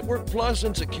for Network Plus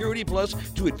and Security Plus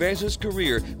to advance his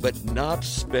career, but not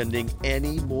spending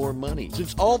any more money,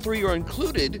 since all three are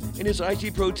included in his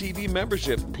IT Pro TV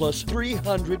membership, plus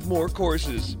 300 more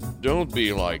courses. Don't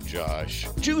be like Josh.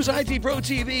 Choose IT Pro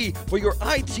TV for your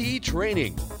IT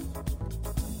training.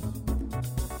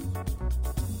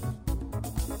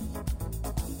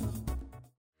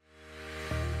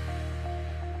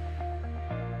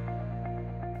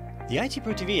 The IT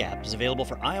Pro TV app is available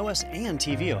for iOS and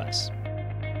tvOS.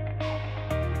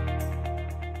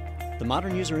 The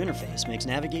modern user interface makes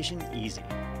navigation easy.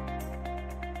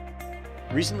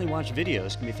 Recently watched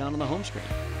videos can be found on the home screen,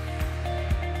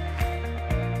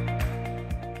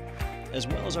 as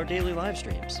well as our daily live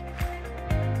streams.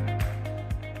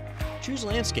 Choose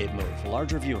landscape mode for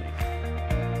larger viewing.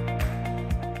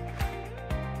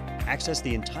 Access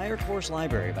the entire course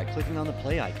library by clicking on the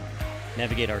play icon.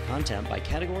 Navigate our content by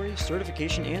category,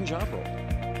 certification, and job role.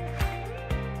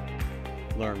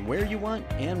 Learn where you want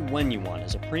and when you want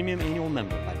as a premium annual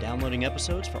member by downloading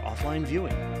episodes for offline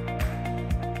viewing.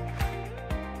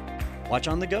 Watch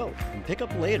on the go and pick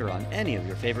up later on any of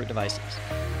your favorite devices.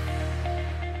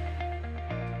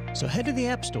 So head to the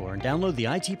App Store and download the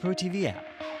IT Pro TV app.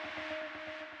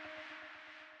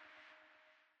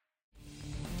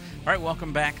 All right,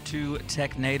 welcome back to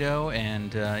TechNado,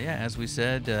 and as we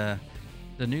said,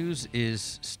 the news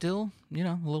is still, a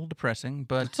little depressing,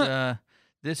 but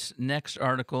this next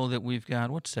article that we've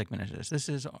got, what segment is this? This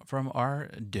is from our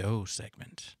Do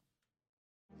segment.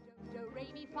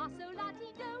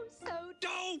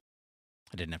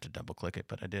 I didn't have to double click it,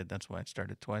 but I did. That's why it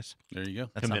started twice. There you go.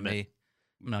 That's not me.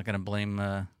 I'm not going to blame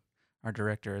our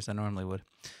director as I normally would,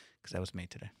 because that was me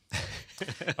today.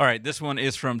 All right, this one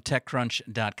is from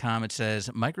TechCrunch.com. It says,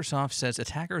 Microsoft says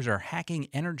attackers are hacking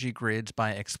energy grids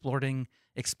by exploiting.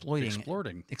 It's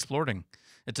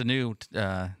a new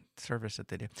service that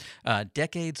they do.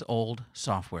 Decades-old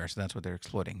software, so that's what they're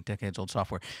exploiting, decades-old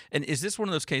software. And is this one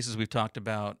of those cases we've talked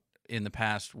about in the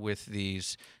past with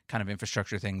these kind of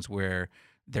infrastructure things where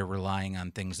they're relying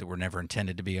on things that were never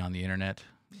intended to be on the internet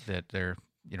that they're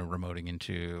remoting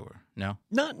into? Or no?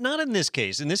 Not in this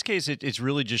case. In this case, it's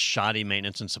really just shoddy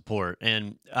maintenance and support.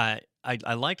 And I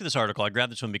liked this article. I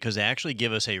grabbed this one because they actually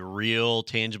give us a real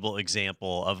tangible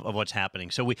example of what's happening.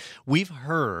 So we've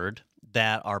heard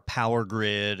that our power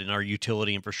grid and our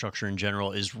utility infrastructure in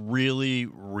general is really,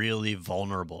 really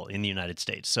vulnerable in the United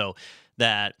States. So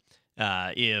that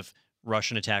if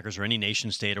Russian attackers or any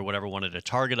nation state or whatever wanted to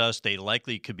target us, they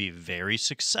likely could be very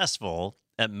successful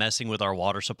at messing with our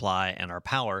water supply and our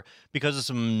power because of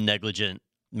some negligent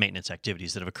maintenance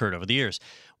activities that have occurred over the years.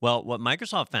 Well, what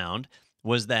Microsoft found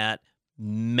was that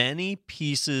many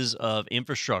pieces of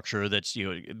infrastructure that's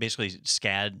basically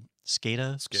SCADA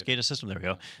system. There we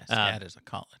go. SCAD is a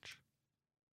college.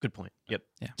 Good point. Yep.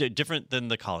 Yeah. Different than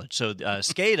the college. So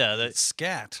SCADA,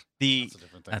 Scat. the That's a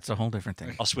different thing. That's a whole different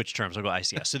thing. I'll switch terms. I'll go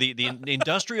ICS. So the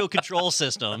industrial control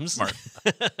systems.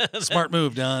 Smart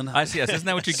move, Don. ICS, isn't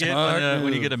that what you get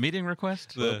when you get a meeting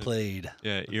request? Well played.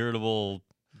 Yeah, irritable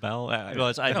bowel. Well,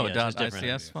 it's IBS. No, it's different.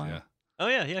 ICS fine. Yeah. Oh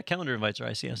yeah. Calendar invites are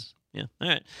ICS. Yeah. All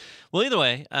right. Well, either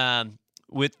way,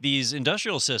 with these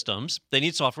industrial systems, they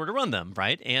need software to run them,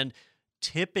 right? And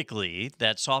typically,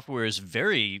 that software is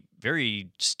very, very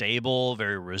stable,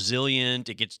 very resilient.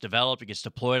 It gets developed, it gets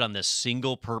deployed on this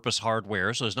single-purpose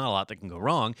hardware, so there's not a lot that can go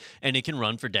wrong, and it can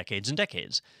run for decades and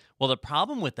decades. Well, the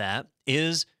problem with that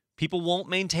is people won't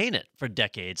maintain it for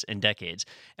decades and decades.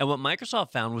 And what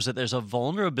Microsoft found was that there's a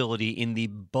vulnerability in the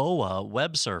BOA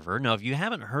web server. Now, if you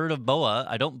haven't heard of BOA,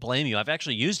 I don't blame you. I've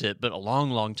actually used it, but a long,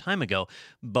 long time ago.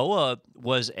 BOA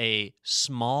was a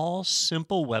small,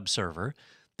 simple web server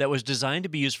that was designed to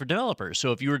be used for developers.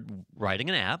 So if you were writing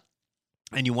an app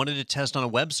and you wanted to test on a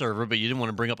web server, but you didn't want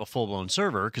to bring up a full-blown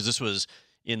server, because this was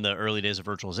in the early days of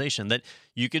virtualization, that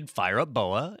you could fire up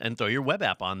BOA and throw your web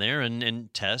app on there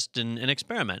and test and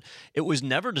experiment. It was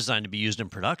never designed to be used in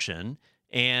production,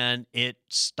 and it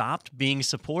stopped being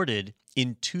supported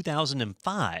in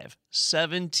 2005,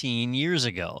 17 years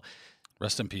ago.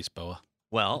 Rest in peace, Boa.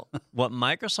 Well, what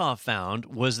Microsoft found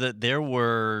was that there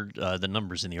were, the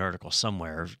numbers in the article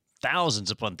somewhere,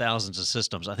 thousands upon thousands of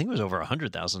systems. I think it was over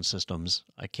 100,000 systems.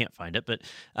 I can't find it, but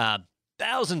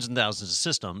thousands and thousands of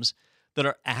systems that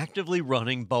are actively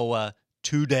running BOA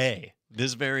today,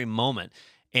 this very moment.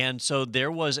 And so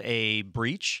there was a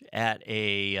breach at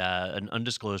an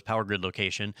undisclosed power grid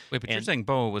location. Wait, but you're saying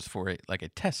BOA was for a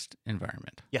test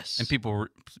environment? Yes. And people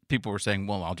were saying,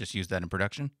 well, I'll just use that in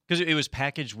production? Because it was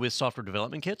packaged with software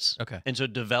development kits. Okay. And so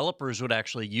developers would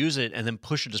actually use it and then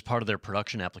push it as part of their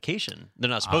production application. They're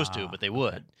not supposed to, but they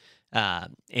would.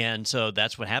 And so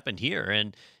that's what happened here.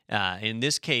 And in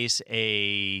this case,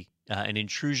 an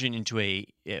intrusion into a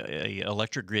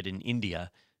electric grid in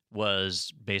India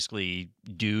was basically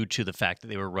due to the fact that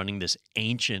they were running this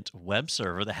ancient web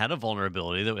server that had a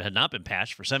vulnerability that had not been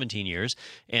patched for 17 years,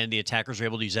 and the attackers were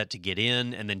able to use that to get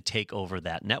in and then take over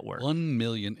that network. 1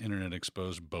 million internet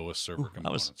exposed BOA server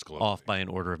components I was globally. off by an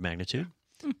order of magnitude.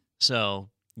 So,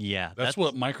 yeah. That's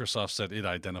what Microsoft said it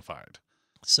identified.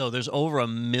 So there's over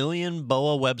 1 million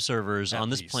BOA web servers on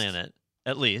this planet,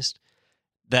 at least,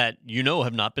 that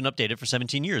have not been updated for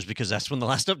 17 years, because that's when the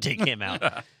last update came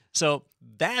out. So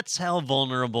that's how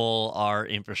vulnerable our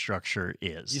infrastructure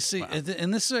is. You see,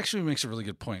 and this actually makes a really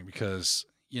good point, because,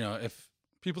 if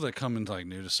people that come into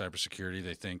new to cybersecurity,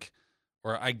 they think,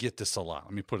 or I get this a lot.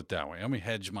 Let me put it that way. Let me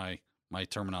hedge my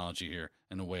terminology here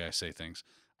and the way I say things.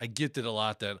 I get it a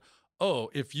lot that,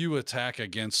 if you attack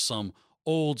against some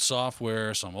old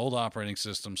software, some old operating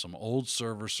system, some old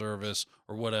server service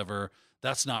or whatever,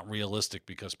 that's not realistic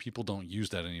because people don't use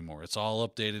that anymore. It's all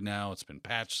updated now. It's been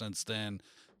patched since then.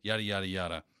 Yada, yada,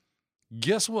 yada.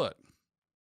 Guess what?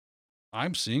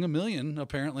 I'm seeing 1 million,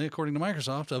 apparently, according to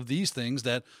Microsoft, of these things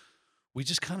that we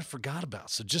just kind of forgot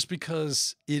about. So just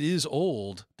because it is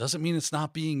old doesn't mean it's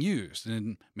not being used,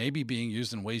 and maybe being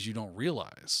used in ways you don't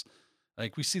realize.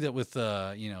 Like we see that with,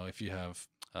 if you have,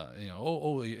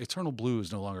 Eternal Blue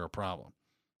is no longer a problem.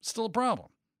 It's still a problem,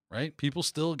 right? People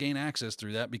still gain access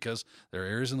through that because there are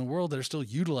areas in the world that are still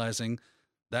utilizing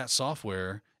that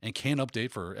software and can't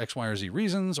update for X, Y, or Z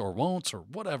reasons, or won't, or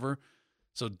whatever.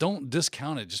 So don't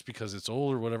discount it just because it's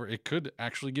old or whatever. It could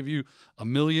actually give you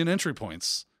 1 million entry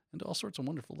points and all sorts of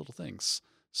wonderful little things.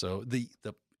 So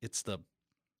it's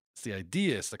the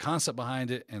idea, it's the concept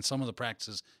behind it, and some of the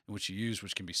practices in which you use,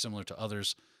 which can be similar to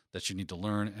others that you need to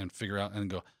learn and figure out and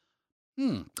go,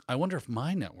 I wonder if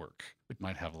my network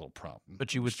might have a little problem.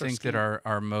 But you would think that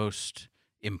our most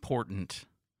important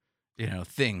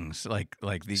things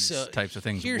like these types of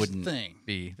things wouldn't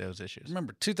be those issues.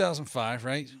 Remember 2005,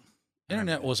 right?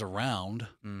 Internet was around,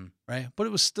 right? But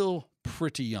it was still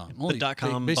pretty young. The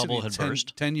dot-com bubble had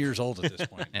burst. 10 years old at this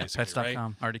point. Yeah,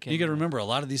 Pets.com already came. You got to remember, a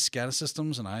lot of these SCADA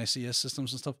systems and ICS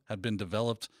systems and stuff had been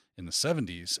developed in the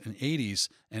 70s and 80s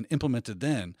and implemented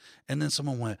then. And then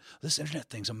someone went, this internet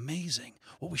thing's amazing.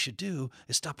 What we should do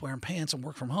is stop wearing pants and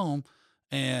work from home,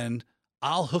 and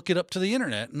I'll hook it up to the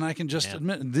internet, and I can just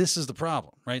admit this is the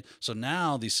problem, right? So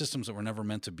now these systems that were never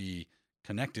meant to be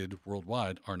connected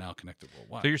worldwide are now connected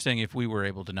worldwide. So you're saying if we were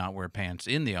able to not wear pants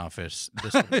in the office,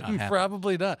 this would not happen?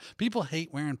 Probably not. People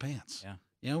hate wearing pants. Yeah.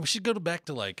 You know, we should go back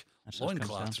to like That's what it comes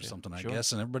down loincloths or to. something, Sure. I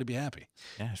guess, and everybody be happy.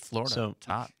 Yeah, it's Florida. So- It's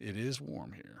hot. It is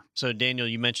warm here. So Daniel,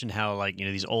 you mentioned how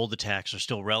these old attacks are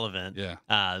still relevant.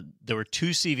 Yeah. There were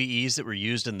 2 CVEs that were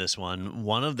used in this one.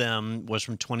 One of them was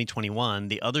from 2021.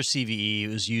 The other CVE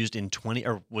was used in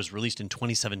was released in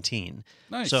 2017.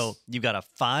 Nice. So you've got a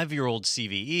 5-year-old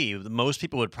CVE that most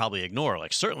people would probably ignore.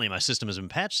 Like, certainly my system has been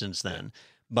patched since then.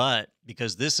 But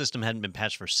because this system hadn't been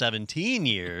patched for 17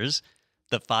 years,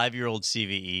 the 5-year-old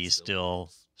CVE is still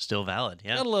valid.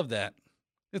 Yeah. Gotta love that.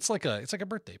 It's like a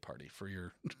birthday party for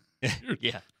your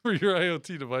Yeah. for your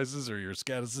IoT devices or your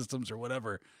SCADA systems or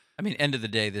whatever. I mean, end of the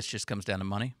day, this just comes down to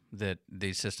money, that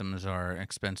these systems are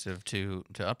expensive to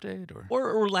update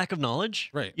Or lack of knowledge.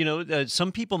 Right.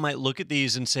 Some people might look at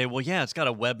these and say, well, yeah, it's got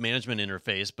a web management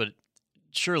interface, but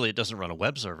surely it doesn't run a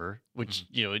web server, which,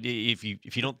 if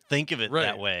you don't think of it Right.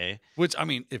 that way. Which, I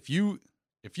mean, if you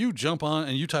jump on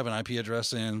and you type an IP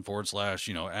address in /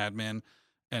 admin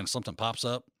and something pops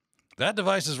up, that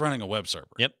device is running a web server.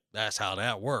 Yep. That's how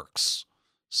that works.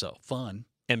 So fun.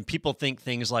 And people think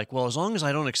things like, well, as long as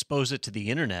I don't expose it to the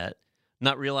internet,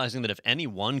 not realizing that if any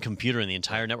one computer in the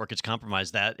entire network is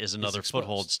compromised, that is another exposed.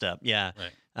 foothold step. Yeah.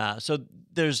 Right. So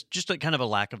there's just a kind of a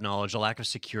lack of knowledge, a lack of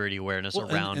security awareness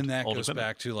around and that old goes equipment.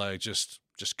 back to like just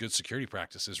good security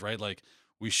practices, right? Like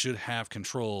we should have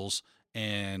controls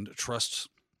and trust.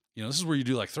 This is where you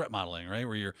do like threat modeling, right?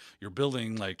 Where you're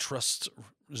building like trust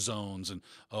zones and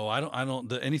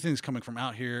anything that's coming from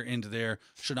out here into there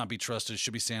should not be trusted,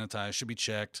 should be sanitized, should be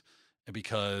checked,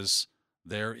 because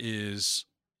there is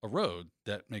a road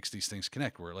that makes these things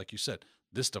connect. Where, like you said,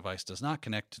 this device does not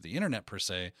connect to the internet per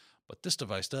se, but this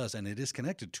device does, and it is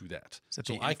connected to that. So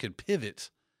So I could pivot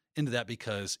into that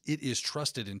because it is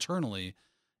trusted internally,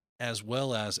 as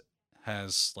well as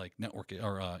has like network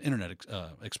or internet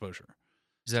exposure.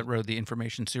 Is that road the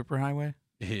information superhighway?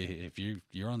 If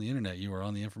you're on the internet, you are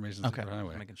on the information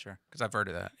superhighway. Making sure, because I've heard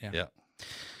of that. Yeah. Yeah.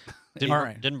 Didn't, All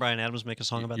right. didn't Brian Adams make a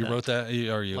song about You that? wrote that,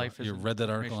 or you Life is you an read that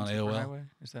article on information AOL? superhighway?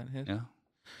 Is that his? Yeah.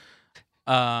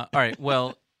 All right.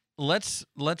 Well, let's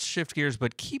shift gears,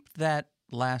 but keep that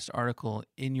last article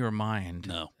in your mind.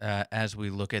 No. As we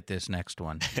look at this next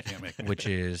one, Can't make it. which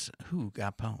is who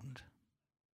got pwned.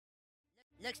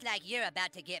 Looks like you're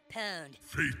about to get pwned.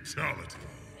 Fatality.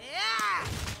 Yeah!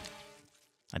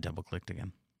 I double clicked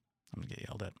again. I'm gonna get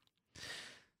yelled at.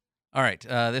 All right.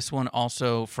 This one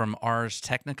also from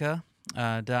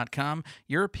ArsTechnica.com.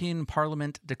 European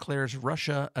Parliament declares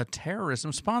Russia a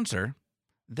terrorism sponsor.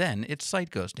 Then its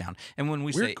site goes down. And when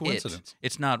we Weird say coincidence.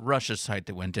 it's not Russia's site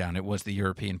that went down. It was the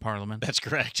European Parliament. That's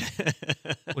correct.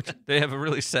 Which they have a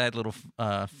really sad little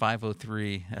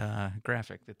 503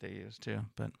 graphic that they use too.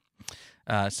 But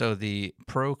so the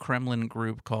pro-Kremlin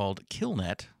group called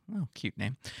Killnet, oh, cute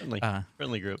name.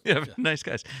 Friendly group. Yeah, nice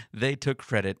guys. They took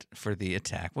credit for the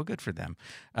attack. Well, good for them.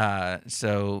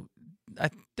 So I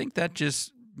think that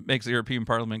just makes the European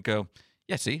Parliament go,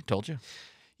 yeah, see, told you.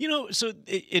 So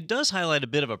it does highlight a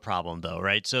bit of a problem, though,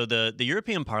 right? So the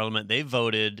European Parliament, they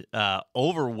voted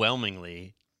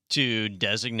overwhelmingly to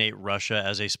designate Russia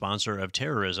as a sponsor of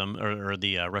terrorism, or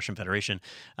the Russian Federation.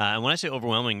 And when I say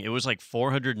overwhelming, it was like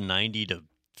 490 to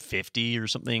 50 or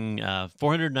something,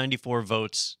 494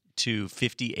 votes to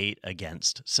 58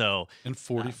 against. So, And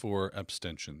 44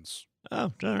 abstentions.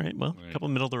 oh, all right. Well, a couple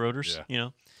middle of the roaders, Yeah.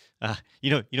 you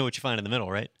know what you find in the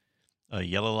middle, right? A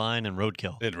yellow line and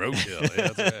roadkill. And roadkill.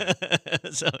 Yeah,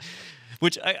 that's right. So,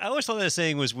 which I always thought that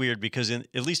saying was weird because at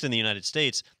least in the United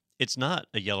States, it's not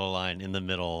a yellow line in the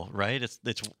middle, right? It's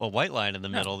a white line in the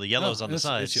middle. The yellow's No, on the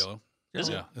sides. It's yellow. Is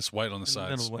it? Yeah, it's white on the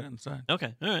sides. Middle way on the side.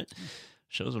 Okay, all right.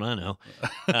 Shows what I know.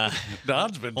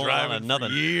 Don's been Hold on, driving another-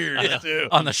 for years, too.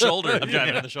 On the shoulder. I'm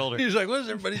driving on the shoulder. He's like, what is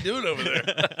everybody doing over there?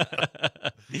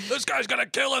 This guy's going to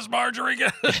kill us, Marjorie.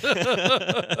 Get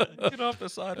off the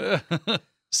side.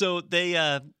 So they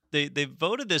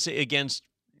voted this against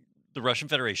the Russian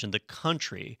Federation, the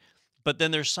country, but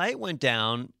then their site went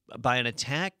down by an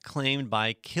attack claimed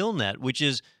by Killnet, which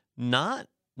is not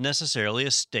necessarily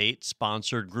a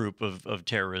state-sponsored group of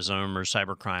terrorism or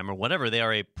cybercrime or whatever. They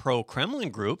are a pro-Kremlin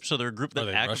group, so they're a group Are that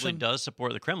they actually Russian? does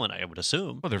support the Kremlin, I would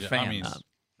assume. Well, they're Yeah, fans. I mean,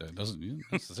 that doesn't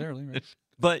necessarily, right?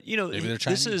 But, Maybe they're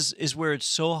this Chinese. is where it's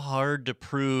so hard to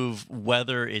prove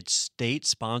whether it's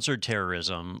state-sponsored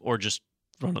terrorism or just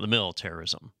run-of-the-mill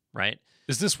terrorism, right?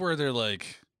 Is this where they're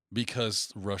like,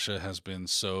 because Russia has been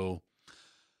so,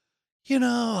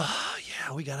 yeah,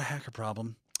 we got a hacker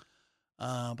problem, but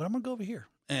I'm going to go over here.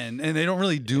 And they don't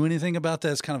really do anything about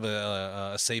that. It's kind of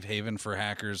a safe haven for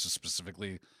hackers,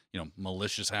 specifically,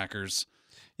 malicious hackers.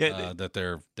 Yeah, That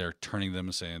they're turning them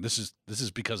and saying this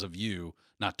is because of you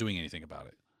not doing anything about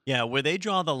it. yeah. Where they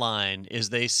draw the line is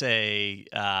they say,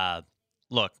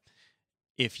 look,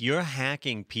 if you're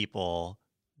hacking people,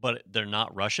 but they're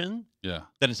not Russian, Yeah.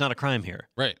 then it's not a crime here,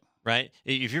 Right. right?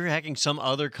 If you're hacking some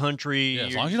other country, Yeah.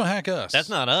 As long as you don't hack us, that's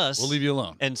not us. We'll leave you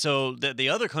alone. And so the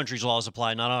other country's laws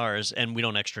apply, not ours, and we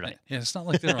don't extradite. Yeah. It's not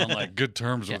like they're on like good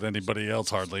terms with anybody else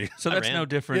hardly. So that's Iran. no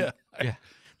different. Yeah,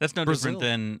 that's no Brazil.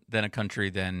 different than a country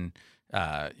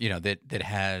that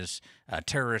has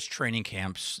terrorist training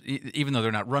camps, even though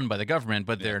they're not run by the government,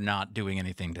 but they're not doing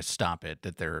anything to stop it.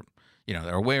 That they're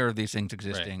aware of these things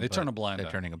existing. They turn but a blind They're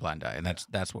eye. turning a blind eye, and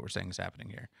that's what we're saying is happening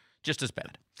here. Just as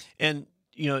bad. And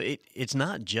it's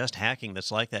not just hacking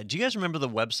that's like that. Do you guys remember the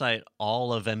website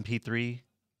All of MP3?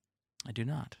 I do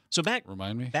not. So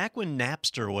Remind me. back when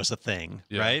Napster was a thing,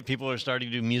 Yeah. right? People were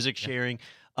starting to do music sharing.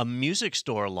 A music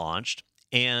store launched,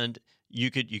 and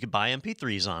you could buy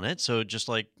MP3s on it. So just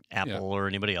like Apple or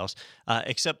anybody else,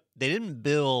 except they didn't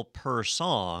bill per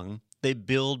song; they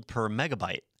billed per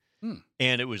megabyte.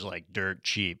 And it was like dirt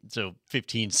cheap, so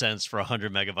 15 cents for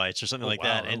 100 megabytes or something like wow,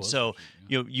 that. that And was so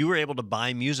cheap, you were able to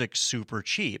buy music super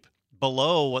cheap,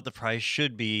 below what the price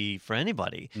should be for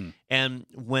anybody. And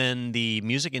when the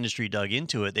music industry dug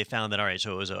into it, they found that all right,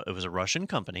 so it was a Russian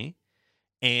company,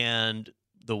 and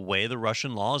the way the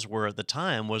Russian laws were at the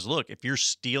time was, look, if you're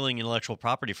stealing intellectual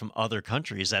property from other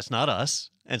countries, that's not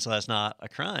us, and so that's not a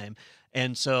crime.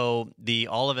 And so the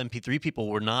all of MP3 people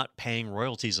were not paying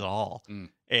royalties at all.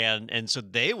 And so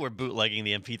they were bootlegging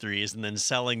the MP3s and then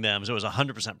selling them. So it was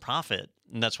 100% profit,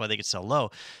 and that's why they could sell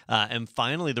low. And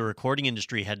finally, the recording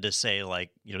industry had to say,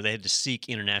 they had to seek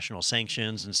international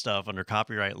sanctions and stuff under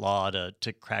copyright law to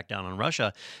crack down on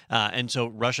Russia. And so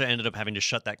Russia ended up having to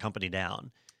shut that company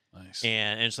down. Nice.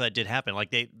 And so that did happen. Like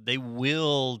they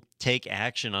will take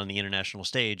action on the international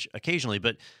stage occasionally,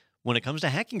 but when it comes to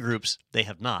hacking groups, they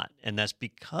have not. And that's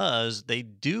because they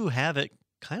do have it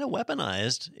kind of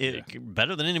weaponized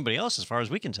better than anybody else as far as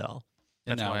we can tell.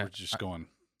 And That's now why we're just going.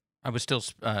 I was still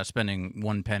spending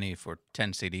 1 penny for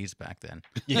 10 CDs back then.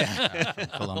 Yeah. From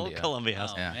Columbia. Columbia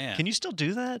House. Oh, Yeah. man. Can you still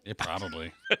do that? Yeah,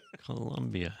 probably.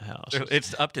 Columbia House.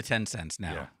 It's up to 10 cents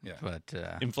now. Yeah. But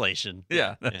Inflation.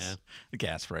 yeah, that's Yeah. the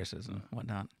gas prices and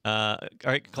whatnot. All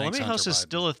right, Columbia Hunter House is Biden.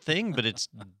 still a thing, but it's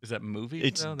Is that movies?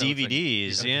 it's though? That was like-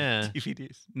 DVDs. Yeah.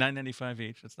 DVDs. $9.95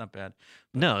 each. That's not bad.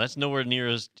 No, that's nowhere near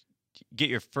as get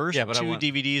your first Yeah, but I two want-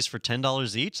 DVDs for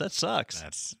 $10 each. That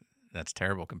sucks. That's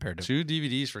terrible compared to 2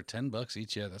 DVDs for $10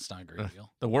 each. Yeah, that's not a great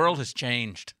deal. the world has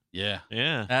changed. Yeah.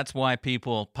 Yeah. That's why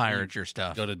people pirate your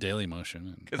stuff. Go to Daily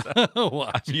Motion. And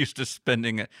I'm used to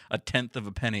spending a tenth of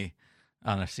a penny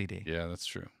on a CD, yeah, that's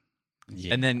true.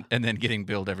 Yeah. and then getting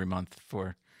billed every month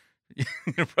for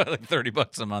probably like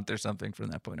 $30 a month or something from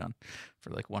that point on for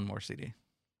like one more CD.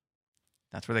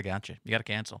 That's where they got you. You got to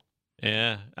cancel.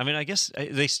 Yeah, I mean, I guess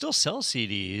they still sell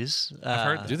CDs. I've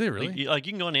heard that. Do they really? Like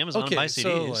you can go on Amazon and Okay, buy so,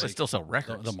 CDs. They still sell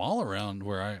records. The mall around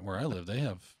where I live, they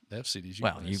have CDs. You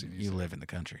well, can buy you CDs you there. live in the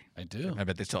country. I do. I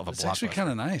bet they still have a It's actually Blockbuster. kind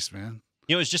of nice, man.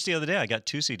 It was just the other day. I got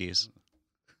 2 CDs.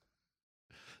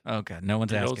 Oh God, no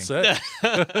one's asking. say.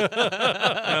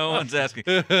 No one's asking.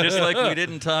 Just like we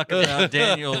didn't talk about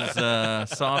Daniel's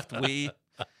soft Wii.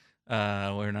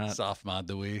 We're not. Soft mod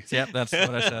the Wii. Yep, that's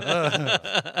what I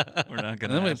said. We're not And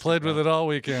gonna. then we ask played with about it all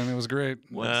weekend. It was great.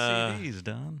 What Uh, CDs,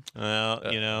 Don?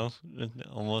 Well,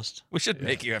 almost. We should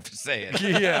make you have to say it.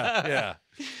 yeah.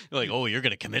 Like, oh, you're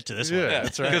going to commit to this one. Yeah,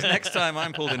 that's right. Because next time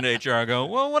I'm pulled into HR, I go,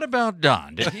 well, what about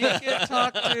Don? Did he get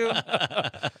talked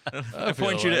to? I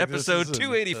point you to like this episode is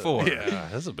 284. Yeah,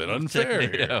 that's a bit unfair.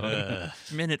 You know, here.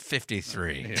 minute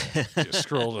 53. Just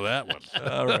scroll to that one.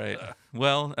 All right.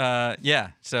 Well,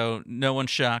 yeah. So no one's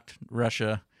shocked.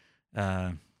 Russia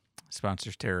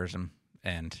sponsors terrorism,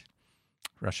 and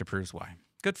Russia proves why.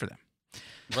 Good for them.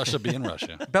 Russia being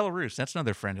Russia. Belarus, that's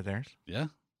another friend of theirs. Yeah.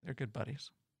 They're good buddies.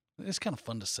 It's kind of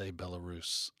fun to say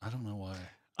Belarus. I don't know why.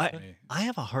 I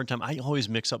have a hard time. I always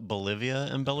mix up Bolivia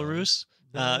and Belarus.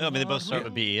 I mean, they both start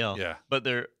with BEL. Yeah. But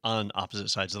they're on opposite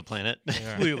sides of the planet.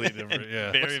 Completely different.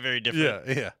 Yeah. Very, very different.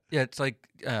 Yeah. Yeah, it's like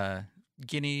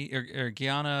Guinea or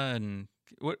Guyana, and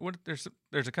what? There's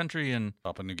a country in.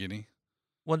 Papua New Guinea.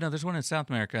 Well, no, there's one in South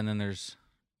America, and then there's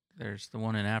the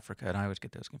one in Africa, and I always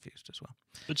get those confused as well.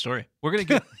 Good story. We're gonna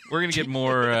get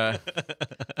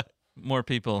more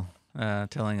people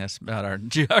telling us about our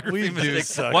geography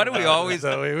mistakes. Why do we always we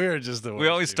were just the we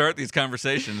always worst start these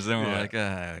conversations and we're Yeah. like,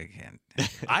 we can't.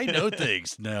 people. I know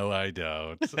things. No, I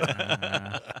don't.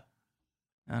 I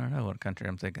don't know what country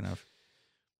I'm thinking of.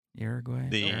 Uruguay.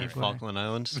 The Uruguay? Falkland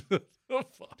Islands.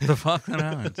 The Falkland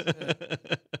Islands.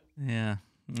 Yeah.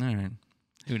 All right.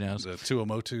 Who knows? The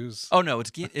Tuamotus. Oh no,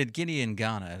 it's Guinea and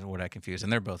Ghana is what I confuse,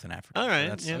 and they're both in Africa. All right.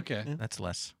 that's, yeah. Okay. yeah. that's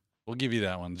less. We'll give you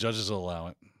that one. Judges will allow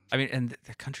it. I mean, and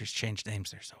the countries change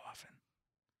names there so often.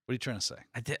 What are you trying to say?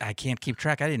 I can't keep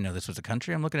track. I didn't know this was a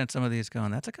country. I'm looking at some of these going,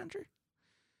 that's a country?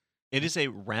 It is a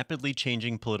rapidly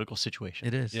changing political situation.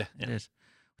 It is. Yeah. It is.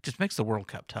 Which just makes the World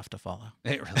Cup tough to follow.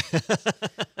 It really.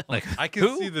 Like, I can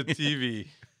who? see the TV.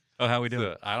 Oh, how we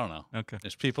doing? I don't know. Okay.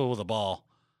 There's people with a ball.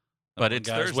 But One it's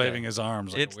guy's Thursday. waving his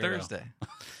arms. Like It's a weirdo. Thursday.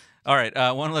 All right.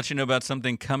 I want to let you know about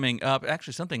something coming up.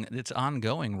 Actually, something that's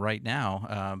ongoing right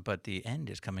now, but the end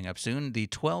is coming up soon. The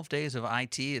 12 Days of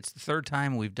IT. It's the third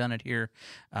time we've done it here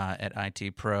at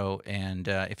IT Pro. And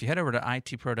if you head over to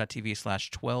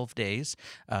itpro.tv/12days,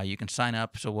 you can sign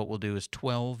up. So what we'll do is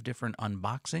 12 different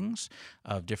unboxings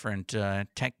of different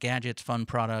tech gadgets, fun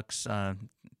products,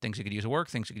 things you could use at work,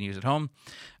 things you can use at home.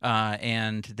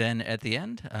 And then at the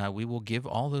end, we will give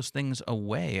all those things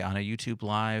away on a YouTube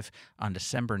Live on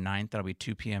December 9th. That'll be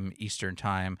 2 p.m. Eastern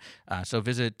Time. So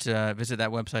visit that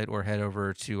website or head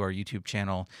over to our YouTube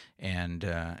channel and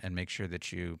make sure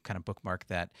that you kind of bookmark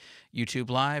that YouTube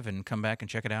Live and come back and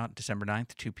check it out December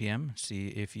 9th, 2 p.m. See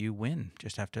if you win.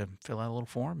 Just have to fill out a little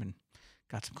form and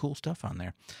got some cool stuff on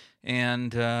there.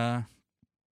 And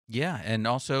yeah, and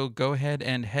also go ahead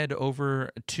and head over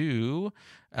to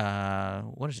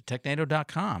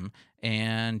technado.com,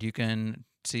 and you can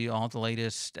see all the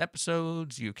latest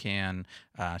episodes. You can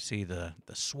see the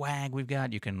swag we've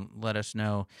got. You can let us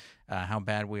know how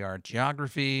bad we are at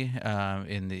geography. I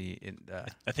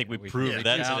think we proved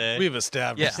that today. We've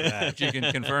established Yeah, that. if you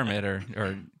can confirm it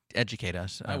or educate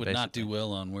us. I would not do basically.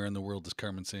 well on Where in the World is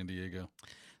Carmen Sandiego.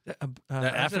 That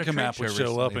That Africa map would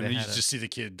show up, and you just see the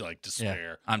kid like Yeah,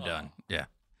 despair. I'm done. Yeah,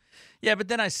 yeah, but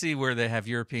then I see where they have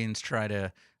Europeans try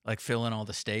to like fill in all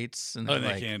the states and Oh, they're they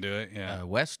like, can't do it. Yeah,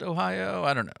 West Ohio.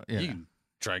 I don't know. Yeah. you can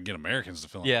try and get Americans to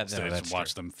fill in Yeah, the no, states that's and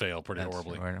watch them fail pretty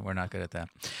horribly. We're not good at that.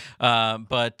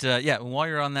 But yeah, while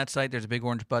you're on that site, there's a big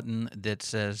orange button that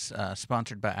says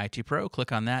sponsored by IT Pro.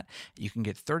 Click on that. You can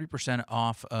get 30%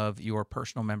 off of your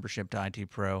personal membership to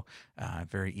IT Pro.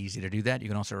 Very easy to do that. You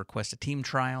can also request a team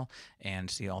trial and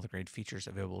see all the great features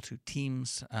available to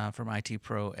teams from IT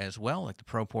Pro as well, like the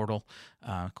Pro Portal.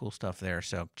 Cool stuff there.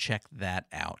 So check that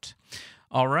out.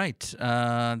 All right,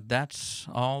 that's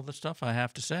all the stuff I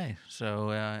have to say. So,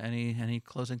 any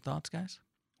closing thoughts, guys?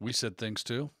 We said things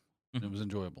too. Mhm. It was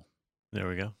enjoyable. There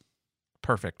we go.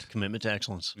 Perfect. Commitment to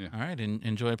excellence. Yeah. All right,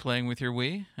 enjoy playing with your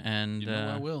Wii, and You know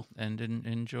I will. and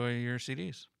enjoy your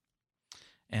CDs.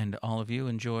 And all of you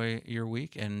enjoy your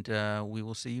week, and we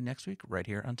will see you next week right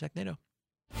here on TechNado.